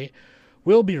story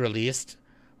will be released.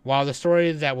 While the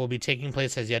story that will be taking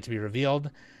place has yet to be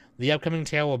revealed, the upcoming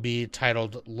tale will be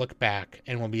titled Look Back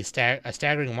and will be a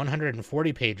staggering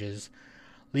 140 pages,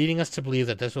 leading us to believe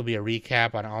that this will be a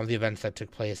recap on all the events that took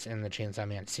place in the Chainsaw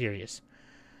Man series.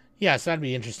 Yeah, so that'd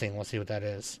be interesting. We'll see what that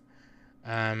is.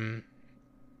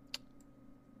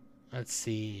 Let's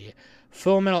see.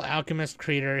 Full Metal Alchemist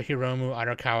creator Hiromu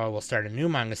Arakawa will start a new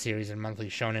manga series in monthly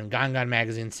Shonen Gangan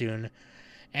magazine soon,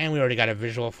 and we already got a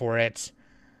visual for it.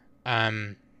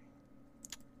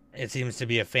 It seems to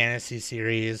be a fantasy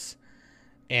series,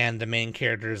 and the main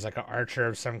character is like an archer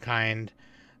of some kind.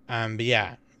 But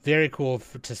yeah, very cool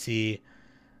to see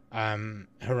Hiromu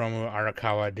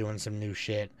Arakawa doing some new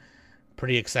shit.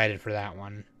 Pretty excited for that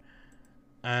one.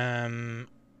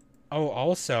 Oh,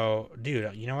 also,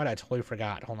 dude, you know what? I totally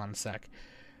forgot. Hold on a sec.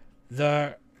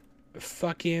 The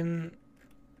fucking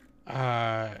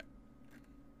I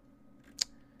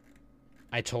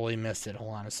totally missed it.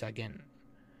 Hold on a second.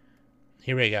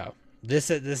 Here we go.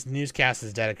 This newscast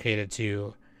is dedicated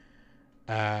to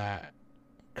Kaya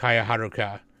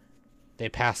Haruka. They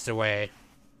passed away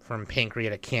from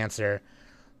pancreatic cancer.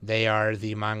 They are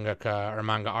the mangaka or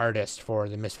manga artist for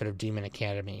the Misfit of Demon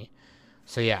Academy.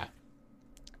 So yeah,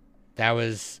 that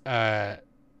was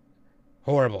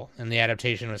horrible, and the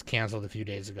adaptation was canceled a few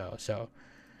days ago. So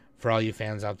for all you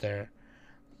fans out there,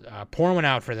 pour one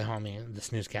out for the homie.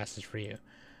 This newscast is for you.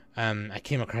 I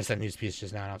came across that news piece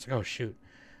just now, and I was like, oh, shoot.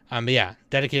 But yeah,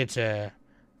 dedicated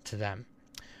to them.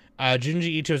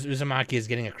 Junji Ito's Uzumaki is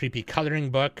getting a creepy coloring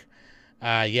book.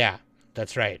 Yeah,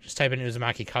 that's right. Just type in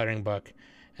Uzumaki coloring book,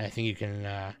 and I think you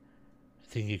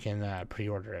can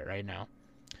pre-order it right now.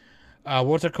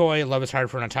 Wotakoi, Love is Hard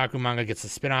for an Otaku manga, gets a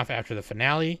spin-off after the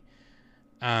finale.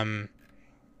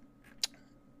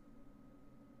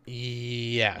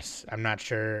 Yes, I'm not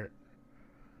sure.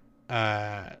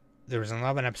 There was an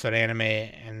 11 episode anime,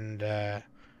 and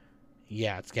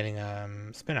yeah, it's getting a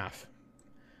spin-off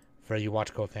for you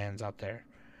Watchco fans out there.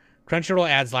 Crunchyroll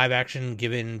adds live action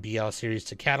Given BL series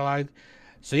to catalog.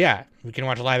 So yeah, we can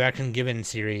watch a live action Given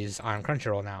series on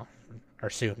Crunchyroll now, or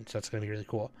soon. So that's going to be really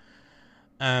cool.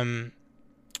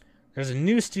 There's a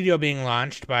new studio being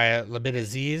launched by Labit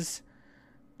Aziz,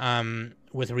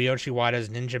 with Ryoshi Wada's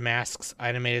Ninja Masks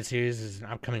animated series is an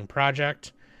upcoming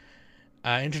project.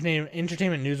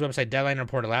 Entertainment news website Deadline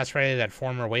reported last Friday that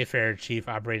former Wayfair Chief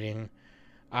Operating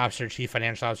Officer, Chief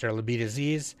Financial Officer Labit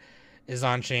Aziz is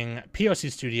launching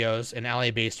POC Studios, an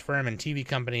LA-based firm and TV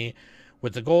company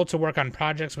with the goal to work on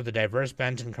projects with a diverse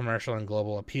bent and commercial and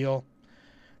global appeal.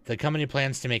 The company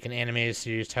plans to make an animated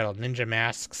series titled Ninja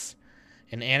Masks,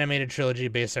 an animated trilogy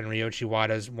based on Ryoshi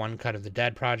Wada's One Cut of the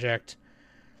Dead project.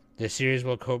 The series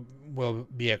will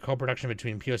be a co-production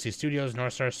between POC Studios,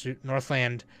 North Star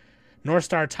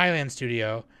Thailand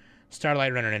Studio,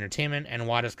 Starlight Runner Entertainment, and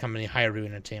Wada's company Hairu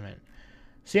Entertainment.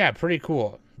 So yeah, pretty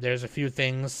cool. There's a few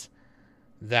things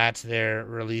that they're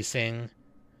releasing,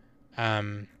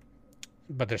 but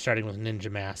they're starting with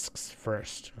Ninja Masks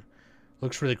first.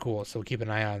 Looks really cool, so keep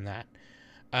an eye on that.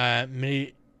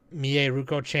 Mie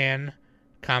Ruko-chan,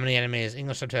 comedy anime is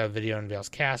English subtitle video unveils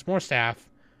cast, more staff,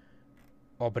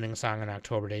 opening song and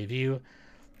October debut.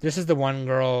 This is the one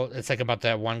girl, it's like about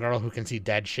that one girl who can see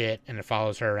dead shit, and it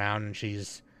follows her around,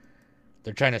 and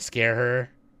they're trying to scare her,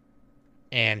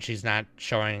 and she's not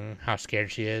showing how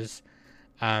scared she is.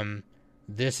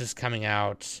 This is coming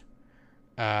out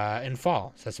in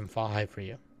fall, so that's some fall hype for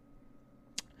you.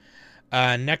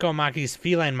 Neko Maki's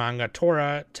feline manga,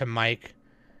 Tora to Mike,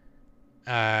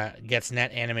 gets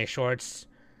net anime shorts.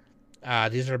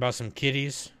 These are about some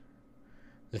kitties.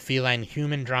 The feline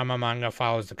human drama manga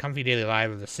follows the comfy daily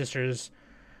life of the sisters,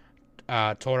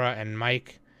 Tora and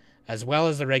Mike, as well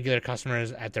as the regular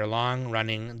customers at their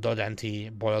long-running Dodenti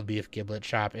boiled beef giblet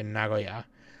shop in Nagoya.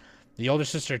 The older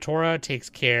sister, Tora, takes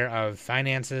care of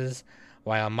finances,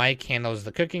 while Mike handles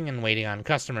the cooking and waiting on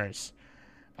customers.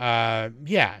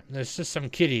 Yeah, there's just some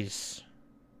kitties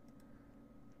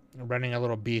running a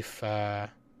little beef,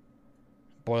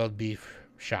 boiled beef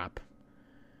shop.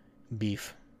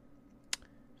 Beef.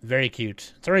 Very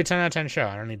cute. It's already a 10 out of 10 show.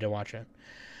 I don't need to watch it.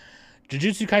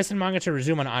 Jujutsu Kaisen manga to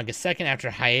resume on August 2nd after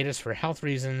hiatus for health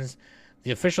reasons. The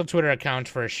official Twitter account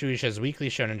for Shueisha's weekly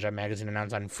Shonen Jump magazine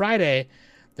announced on Friday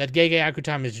that Gege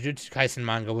Akutami's Jujutsu Kaisen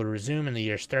manga will resume in the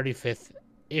year's 35th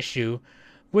issue,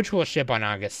 which will ship on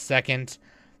August 2nd.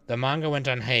 The manga went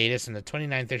on hiatus in the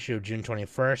 29th issue of June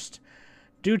 21st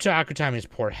due to Akutami's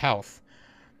poor health.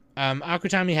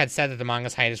 Akutami had said that the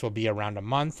manga's hiatus will be around a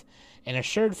month, and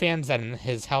assured fans that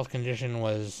his health condition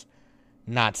was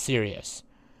not serious.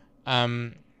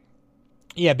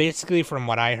 Yeah, basically from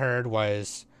what I heard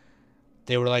was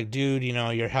they were like, dude,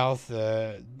 your health,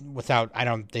 they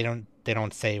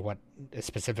don't say what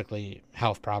specifically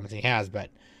health problems he has,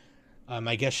 but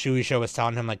I guess Shueisha was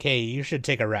telling him like, hey, you should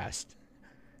take a rest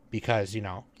because, you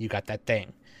got that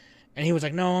thing. And he was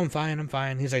like, no, I'm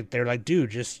fine. He's like, they're like, dude,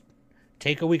 just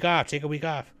take a week off.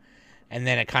 And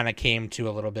then it kind of came to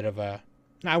a little bit of I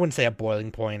wouldn't say a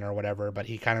boiling point or whatever, but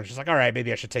he kind of just like, all right,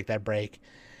 maybe I should take that break.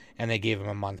 And they gave him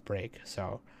a month break.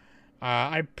 So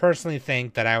I personally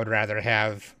think that I would rather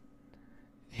have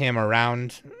him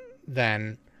around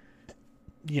than,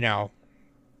 Jujutsu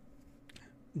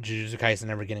Kaisen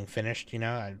never getting finished,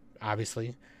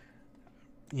 obviously.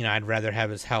 I'd rather have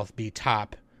his health be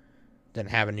top than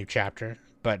have a new chapter.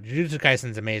 But Jujutsu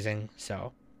Kaisen's amazing,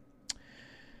 so.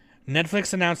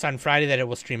 Netflix announced on Friday that it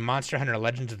will stream Monster Hunter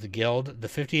Legends of the Guild, the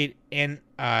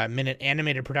 58-minute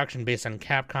animated production based on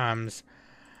Capcom's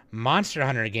Monster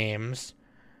Hunter games,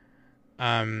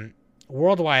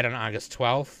 worldwide on August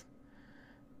 12th.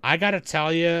 I gotta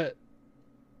tell you,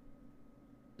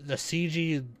 the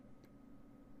CG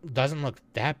doesn't look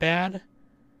that bad,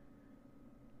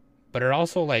 but it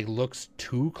also, looks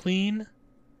too clean.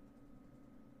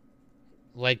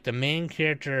 Like, the main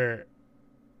character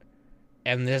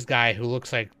and this guy who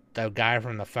looks like the guy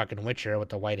from the fucking Witcher with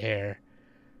the white hair,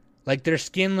 their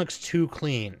skin looks too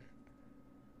clean.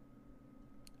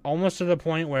 Almost to the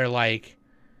point where,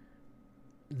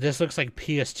 this looks like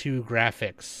PS2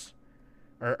 graphics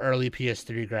or early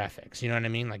PS3 graphics. You know what I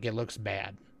mean? Like, it looks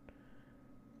bad.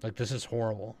 Like, this is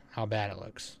horrible how bad it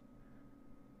looks.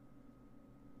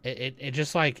 It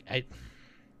just, like,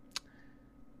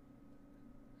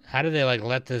 how did they, like,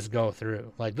 let this go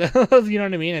through? Like, you know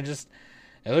what I mean? It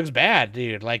looks bad,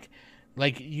 dude. Like,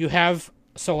 you have,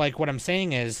 so, like, what I'm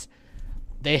saying is,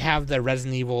 they have the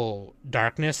Resident Evil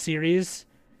Darkness series.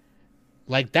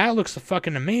 Like, that looks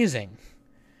fucking amazing.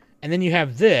 And then you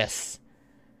have this,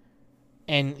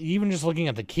 and even just looking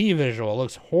at the key visual, it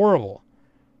looks horrible.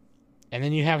 And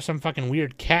then you have some fucking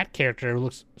weird cat character who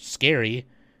looks scary.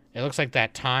 It looks like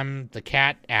that Tom the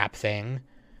Cat app thing.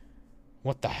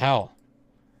 What the hell?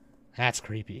 That's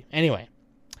creepy. Anyway.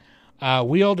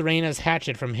 Wield Reina's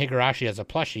hatchet from Higurashi as a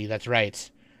plushie. That's right.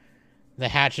 The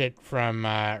hatchet from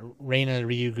Reina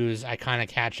Ryugu's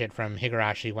iconic hatchet from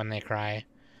Higurashi When They Cry.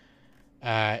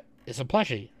 Is a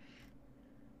plushie.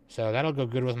 So that'll go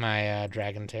good with my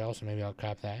Dragon Tail, so maybe I'll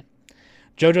cop that.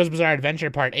 JoJo's Bizarre Adventure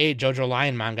Part 8, JoJo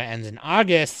Lion manga, ends in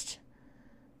August.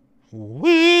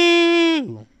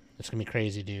 Woo! It's going to be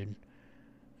crazy, dude.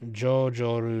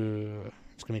 JoJoru.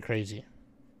 It's going to be crazy.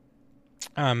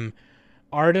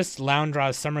 Artist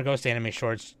Loundraw's Summer Ghost anime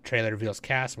shorts trailer reveals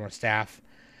cast, more staff.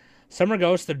 Summer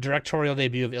Ghost, the directorial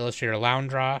debut of illustrator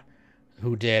Loundraw,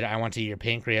 who did I Want to Eat Your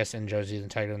Pancreas and Josie the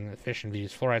Tiger and the Fish and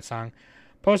V's Fluoride Song,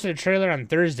 posted a trailer on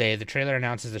Thursday. The trailer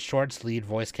announces the short's lead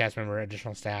voice cast member,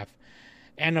 additional staff,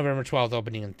 and November 12th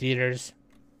opening in theaters.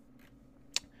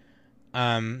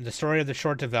 The story of the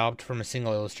short developed from a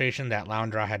single illustration that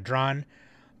Loundraw had drawn.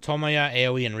 Tomoya,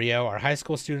 Aoi, and Ryo are high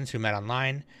school students who met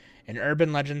online. An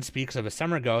urban legend speaks of a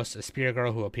summer ghost, a spirit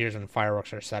girl who appears when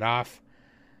fireworks are set off.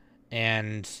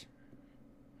 And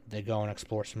they go and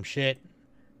explore some shit.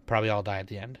 Probably all die at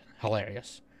the end.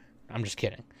 Hilarious. I'm just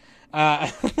kidding.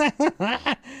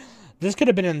 This could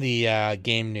have been in the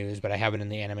game news, but I have it in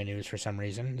the anime news for some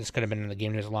reason. This could have been in the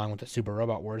game news along with the Super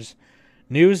Robot Wars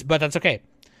news, but that's okay.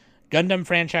 Gundam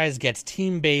franchise gets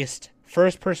team-based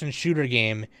first-person shooter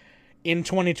game in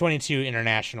 2022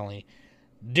 internationally.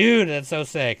 Dude, that's so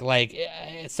sick. Like,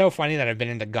 it's so funny that I've been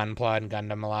into Gunpla and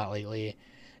Gundam a lot lately,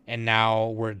 and now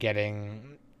we're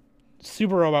getting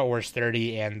Super Robot Wars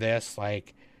 30 and this,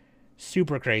 like,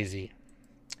 super crazy.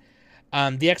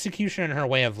 The Execution and Her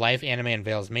Way of Life anime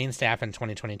unveils main staff in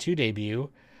 2022 debut.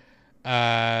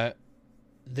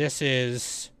 This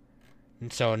is,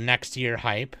 so next year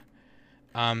hype.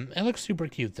 It looks super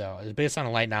cute, though. It's based on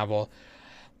a light novel.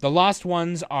 The Lost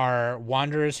Ones are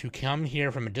wanderers who come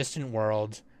here from a distant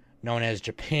world known as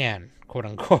Japan, quote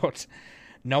unquote.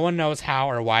 No one knows how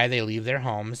or why they leave their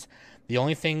homes. The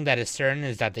only thing that is certain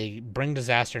is that they bring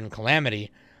disaster and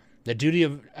calamity. The duty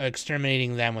of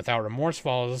exterminating them without remorse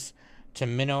falls to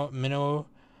Minnow,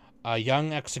 a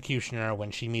young executioner. When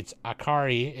she meets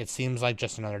Akari, it seems like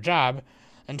just another job,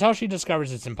 until she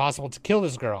discovers it's impossible to kill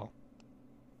this girl.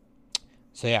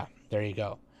 So yeah, there you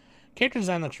go. Character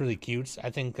design looks really cute. I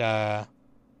think Minnow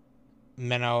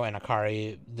and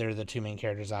Akari, they're the two main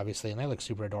characters, obviously, and they look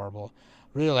super adorable.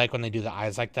 Really like when they do the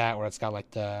eyes like that, where it's got like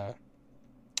the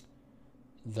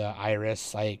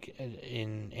iris like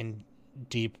in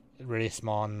deep, really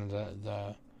small, and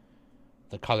the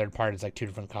colored part is like two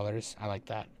different colors. I like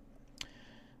that.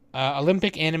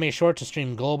 Olympic anime short to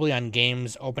stream globally on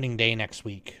Games opening day next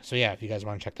week. So yeah, if you guys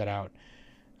want to check that out.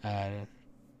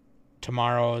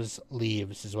 Tomorrow's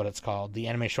Leaves is what it's called. The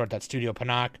anime short that Studio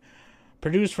Panak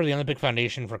produced for the Olympic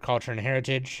Foundation for Culture and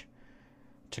Heritage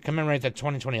to commemorate the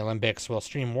 2020 Olympics will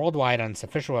stream worldwide on its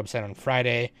official website on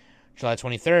Friday, July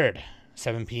 23rd,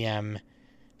 7 p.m.,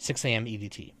 6 a.m.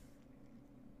 EDT.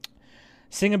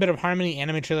 Sing a Bit of Harmony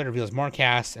anime trailer reveals more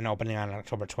cast and opening on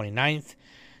October 29th.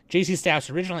 JC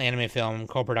Staff's original anime film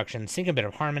co-production Sing a Bit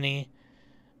of Harmony.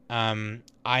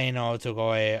 Ai no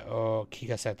Togoe o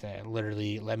Kikasete,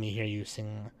 literally, let me hear you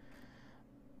sing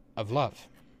of love.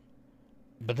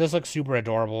 But this looks super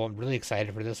adorable. I'm really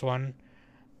excited for this one.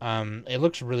 It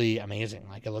looks really amazing.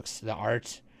 Like, it looks, the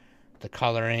art, the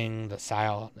coloring, the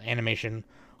style, the animation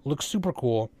looks super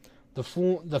cool. The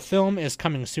film is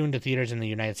coming soon to theaters in the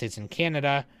United States and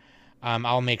Canada.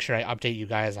 I'll make sure I update you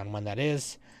guys on when that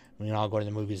is. We can all go to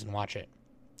the movies and watch it.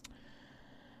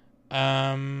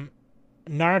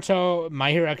 Naruto,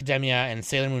 My Hero Academia, and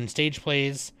Sailor Moon stage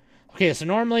plays. Okay, so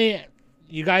normally,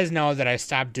 you guys know that I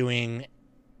stopped doing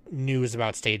news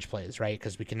about stage plays, right?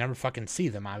 Because we can never fucking see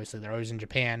them, obviously. They're always in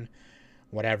Japan,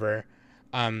 whatever.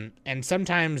 And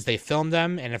sometimes they film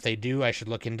them, and if they do, I should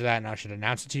look into that, and I should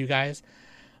announce it to you guys.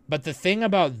 But the thing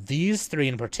about these three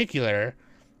in particular,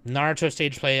 Naruto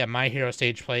stage play, a My Hero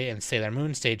stage play, and Sailor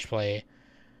Moon stage play,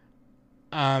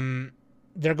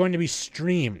 they're going to be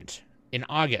streamed in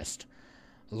August.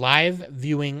 Live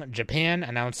Viewing Japan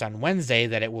announced on Wednesday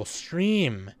that it will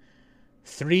stream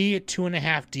 3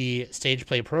 2.5D stage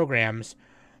play programs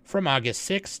from August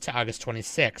 6th to August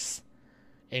 26th,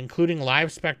 including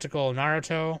live spectacle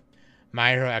Naruto,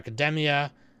 My Hero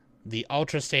Academia, the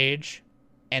Ultra Stage,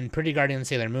 and Pretty Guardian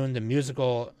Sailor Moon, the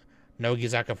musical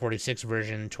Nogizaka 46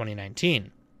 version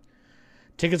 2019.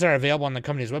 Tickets are available on the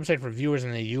company's website for viewers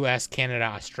in the US, Canada,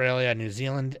 Australia, New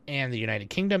Zealand, and the United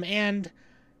Kingdom, and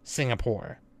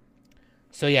Singapore.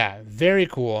 So yeah, very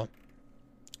cool.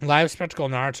 Live spectacle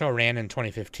Naruto ran in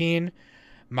 2015.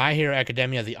 My Hero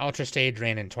Academia, the Ultra Stage,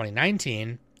 ran in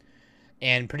 2019.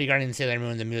 And Pretty Guardian Sailor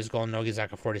Moon, the musical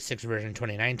Nogizaka 46 version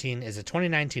 2019, is a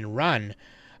 2019 run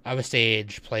of a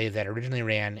stage play that originally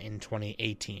ran in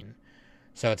 2018.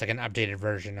 So it's like an updated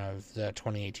version of the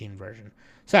 2018 version.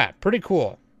 So yeah, pretty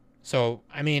cool. So,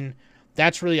 I mean,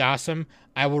 that's really awesome.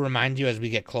 I will remind you as we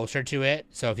get closer to it.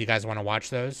 So if you guys want to watch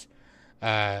those,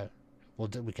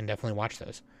 we can definitely watch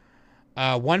those.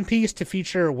 One Piece to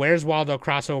feature Where's Waldo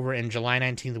crossover in July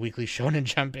 19th weekly Shonen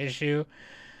Jump issue.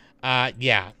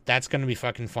 Yeah, that's going to be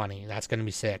fucking funny. That's going to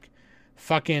be sick.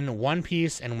 Fucking One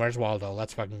Piece and Where's Waldo.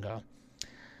 Let's fucking go.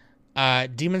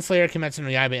 Demon Slayer Kimetsu no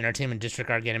Yaiba Entertainment District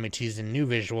Arc anime teased a new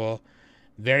visual.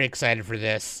 Very excited for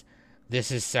this.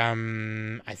 This is I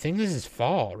think this is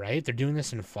fall, right? They're doing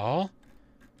this in fall?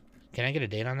 Can I get a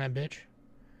date on that bitch?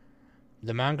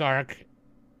 The manga arc.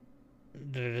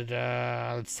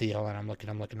 Let's see. Hold on. I'm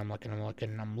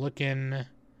looking.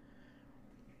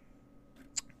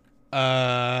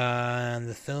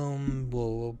 The film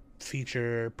will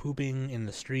feature pooping in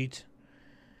the street,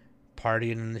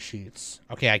 partying in the sheets.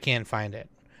 Okay, I can't find it.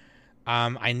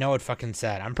 I know it fucking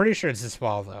said. I'm pretty sure it's this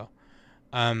fall, though.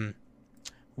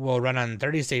 Will run on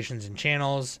 30 stations and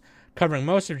channels, covering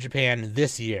most of Japan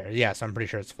this year. Yes, I'm pretty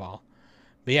sure it's fall.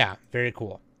 But yeah, very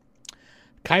cool.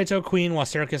 Kaito Queen wa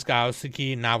Circus ga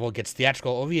Otsuki novel gets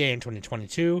theatrical OVA in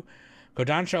 2022.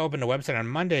 Kodansha opened a website on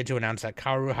Monday to announce that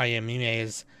Kaoru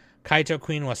Hayamime's Kaito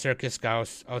Queen wa Circus ga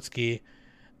Otsuki,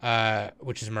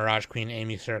 which is Mirage Queen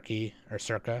Amy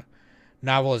Circa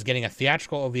novel, is getting a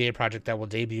theatrical OVA project that will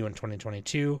debut in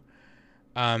 2022.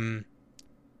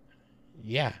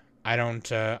 Yeah, I don't.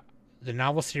 The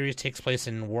novel series takes place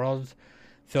in a world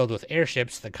filled with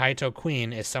airships. The Kaito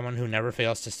Queen is someone who never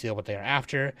fails to steal what they are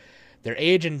after. Their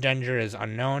age and danger is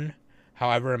unknown.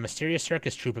 However, a mysterious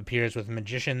circus troupe appears with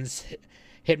magicians,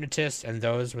 hypnotists, and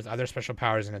those with other special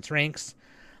powers in its ranks.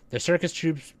 The circus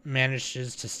troupe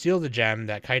manages to steal the gem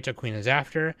that Kaito Queen is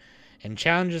after and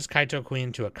challenges Kaito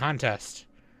Queen to a contest.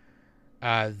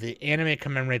 The anime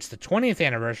commemorates the 20th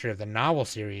anniversary of the novel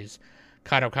series.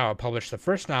 Kadokawa published the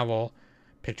first novel,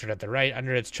 pictured at the right,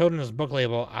 under its children's book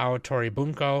label Aotori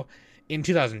Bunko in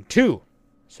 2002.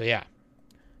 So yeah,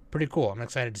 pretty cool. I'm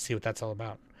excited to see what that's all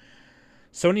about.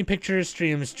 Sony Pictures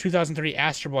streams 2003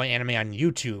 Astro Boy anime on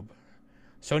YouTube.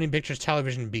 Sony Pictures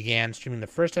Television began streaming the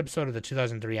first episode of the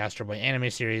 2003 Astro Boy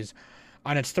anime series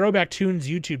on its Throwback Tunes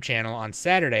YouTube channel on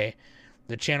Saturday.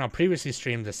 The channel previously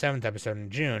streamed the 7th episode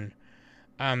in June.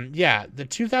 Yeah, the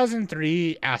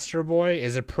 2003 Astro Boy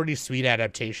is a pretty sweet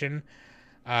adaptation.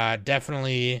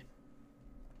 Definitely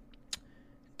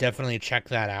check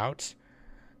that out.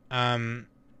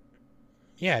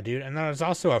 Yeah, dude. And there's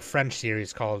also a French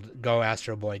series called Go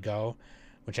Astro Boy Go,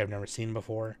 which I've never seen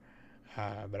before,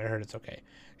 but I heard it's okay.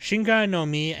 Shinka no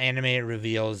Mi anime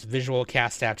reveals visual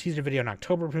cast staff teaser video in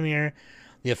October premiere.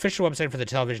 The official website for the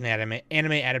television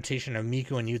anime adaptation of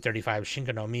Miku and U35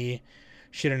 Shinka no Mi,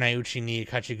 Shiranai-uchi ni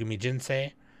Kachigumi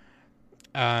Jinsei.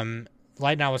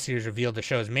 Light novel series revealed the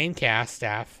show's main cast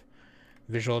staff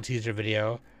visual teaser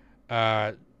video.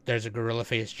 There's a Gorilla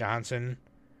Face Johnson,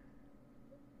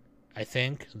 I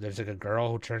think. There's like a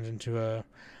girl who turns into a...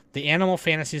 The animal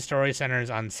fantasy story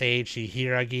centers on Seiichi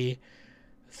Hiragi.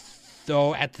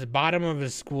 Though at the bottom of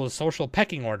his school's social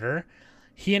pecking order,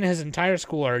 he and his entire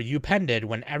school are upended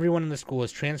when everyone in the school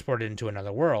is transported into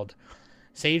another world.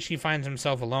 Seiichi finds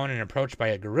himself alone and approached by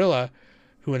a gorilla,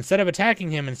 who instead of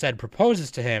attacking him instead proposes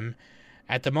to him.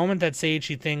 At the moment that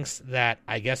Seiichi thinks that,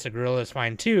 I guess a gorilla is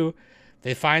fine too,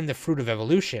 they find the fruit of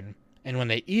evolution, and when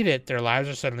they eat it, their lives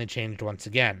are suddenly changed once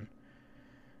again.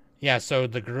 Yeah, so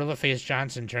the Gorilla Face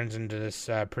Johnson turns into this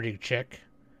pretty chick,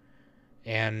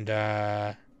 and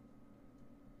the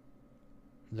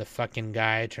fucking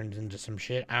guy turns into some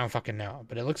shit. I don't fucking know,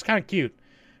 but it looks kind of cute.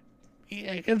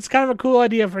 It's kind of a cool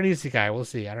idea for an isekai. We'll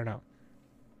see. I don't know.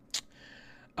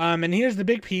 And here's the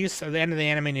big piece of the end of the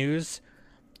anime news.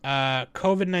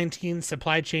 COVID-19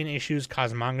 supply chain issues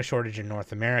cause manga shortage in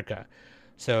North America.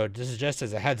 So this is just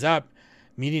as a heads up.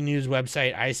 Media news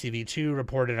website ICV2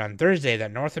 reported on Thursday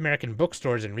that North American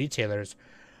bookstores and retailers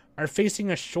are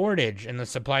facing a shortage in the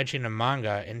supply chain of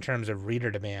manga in terms of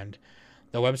reader demand.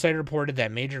 The website reported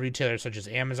that major retailers such as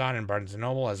Amazon and Barnes &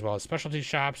 Noble, as well as specialty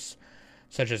shops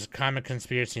such as Comic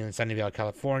Conspiracy in Sunnyvale,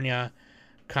 California,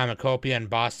 Comicopia in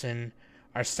Boston,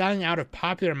 are selling out of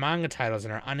popular manga titles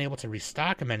and are unable to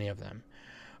restock many of them.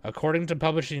 According to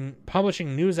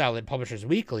publishing news outlet Publishers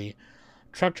Weekly,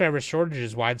 truck driver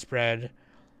shortages, widespread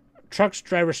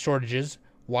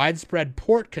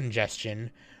port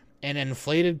congestion, and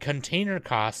inflated container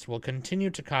costs will continue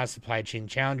to cause supply chain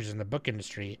challenges in the book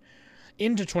industry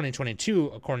into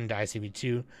 2022, according to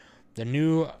ICV2. The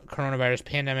new coronavirus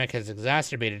pandemic has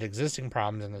exacerbated existing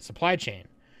problems in the supply chain.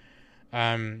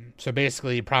 So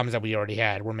basically, problems that we already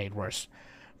had were made worse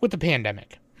with the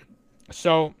pandemic.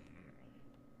 So,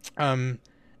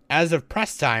 as of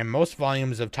press time, most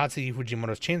volumes of Tatsuki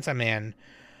Fujimoto's Chainsaw Man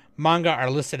manga are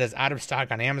listed as out of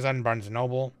stock on Amazon and Barnes &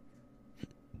 Noble,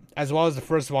 as well as the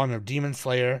first volume of Demon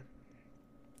Slayer.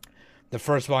 The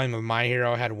first volume of My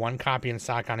Hero had one copy in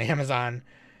stock on Amazon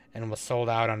and was sold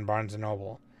out on Barnes &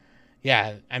 Noble.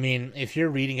 Yeah, I mean, if you're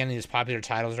reading any of these popular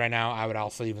titles right now, I would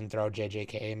also even throw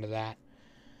JJK into that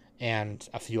and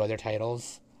a few other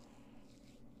titles.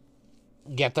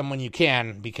 Get them when you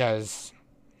can, because,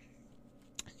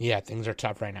 yeah, things are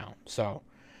tough right now. So,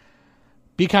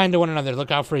 be kind to one another.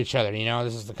 Look out for each other. You know,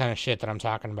 this is the kind of shit that I'm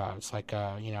talking about. It's like,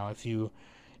 you know, if you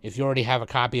already have a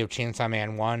copy of Chainsaw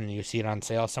Man 1 and you see it on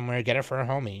sale somewhere, get it for a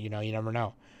homie. You know, you never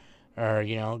know. Or,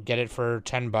 you know, get it for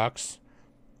 $10.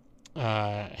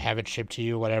 Have it shipped to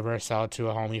you, whatever. Sell it to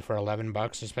a homie for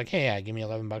 $11. Just like, hey, yeah, give me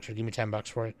 $11 or give me $10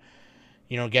 for it.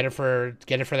 You know, get it for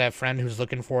that friend who's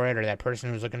looking for it or that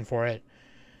person who's looking for it.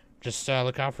 Just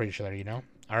look out for each other, you know?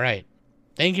 All right.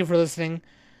 Thank you for listening.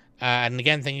 And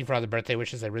again, thank you for all the birthday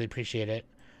wishes. I really appreciate it.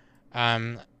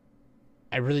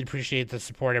 I really appreciate the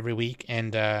support every week.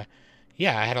 And,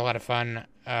 yeah, I had a lot of fun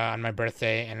on my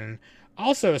birthday. And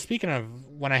also, speaking of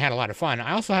when I had a lot of fun,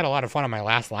 I also had a lot of fun on my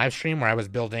last live stream where I was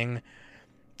building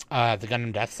the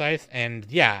Gundam Death Scythe. And,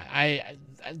 yeah, I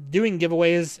doing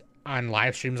giveaways on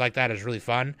live streams like that is really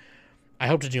fun. I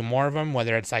hope to do more of them,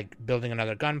 whether it's like building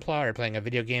another Gunpla or playing a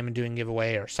video game and doing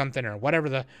giveaway or something or whatever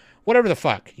the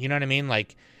fuck, you know what I mean?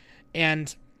 Like,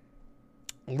 and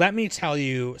let me tell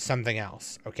you something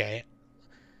else, okay?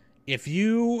 If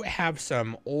you have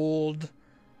some old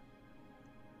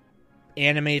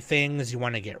anime things you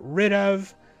want to get rid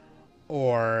of,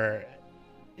 or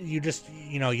you just,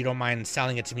 you know, you don't mind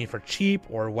selling it to me for cheap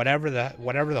or whatever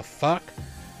the fuck,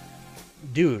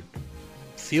 dude,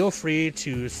 feel free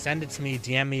to send it to me,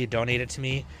 DM me, donate it to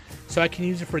me, so I can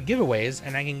use it for giveaways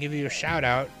and I can give you a shout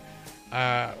out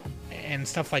and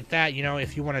stuff like that. You know,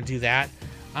 if you want to do that.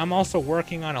 I'm also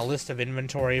working on a list of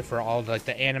inventory for all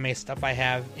the anime stuff I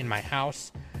have in my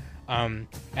house.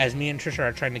 As me and Trisha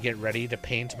are trying to get ready to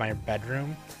paint my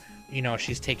bedroom, you know,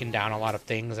 she's taken down a lot of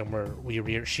things,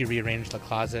 and she rearranged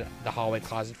the hallway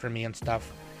closet for me and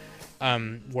stuff.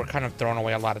 We're kind of throwing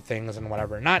away a lot of things and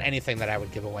whatever. Not anything that I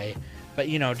would give away, but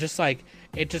you know, just that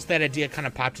idea kind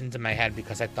of popped into my head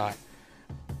because I thought,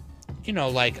 you know,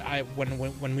 like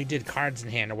when we did Cards in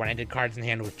Hand, or when I did Cards in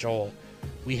Hand with Joel,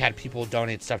 we had people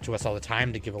donate stuff to us all the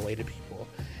time to give away to people.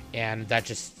 And that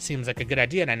just seems like a good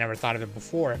idea, and I never thought of it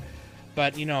before.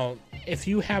 But, you know, if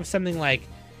you have something like,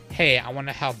 hey, I want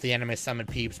to help the Anime Summit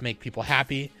peeps make people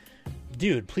happy,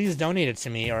 dude, please donate it to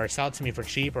me or sell it to me for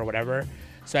cheap or whatever,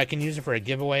 so I can use it for a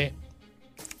giveaway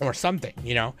or something,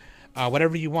 you know.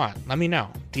 Whatever you want, let me know.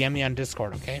 DM me on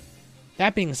Discord, okay?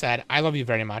 That being said, I love you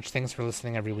very much. Thanks for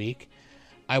listening every week.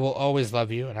 I will always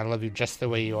love you, and I love you just the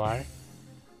way you are.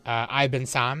 I've been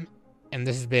Sam, and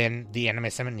this has been the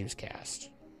Anime Summit Newscast.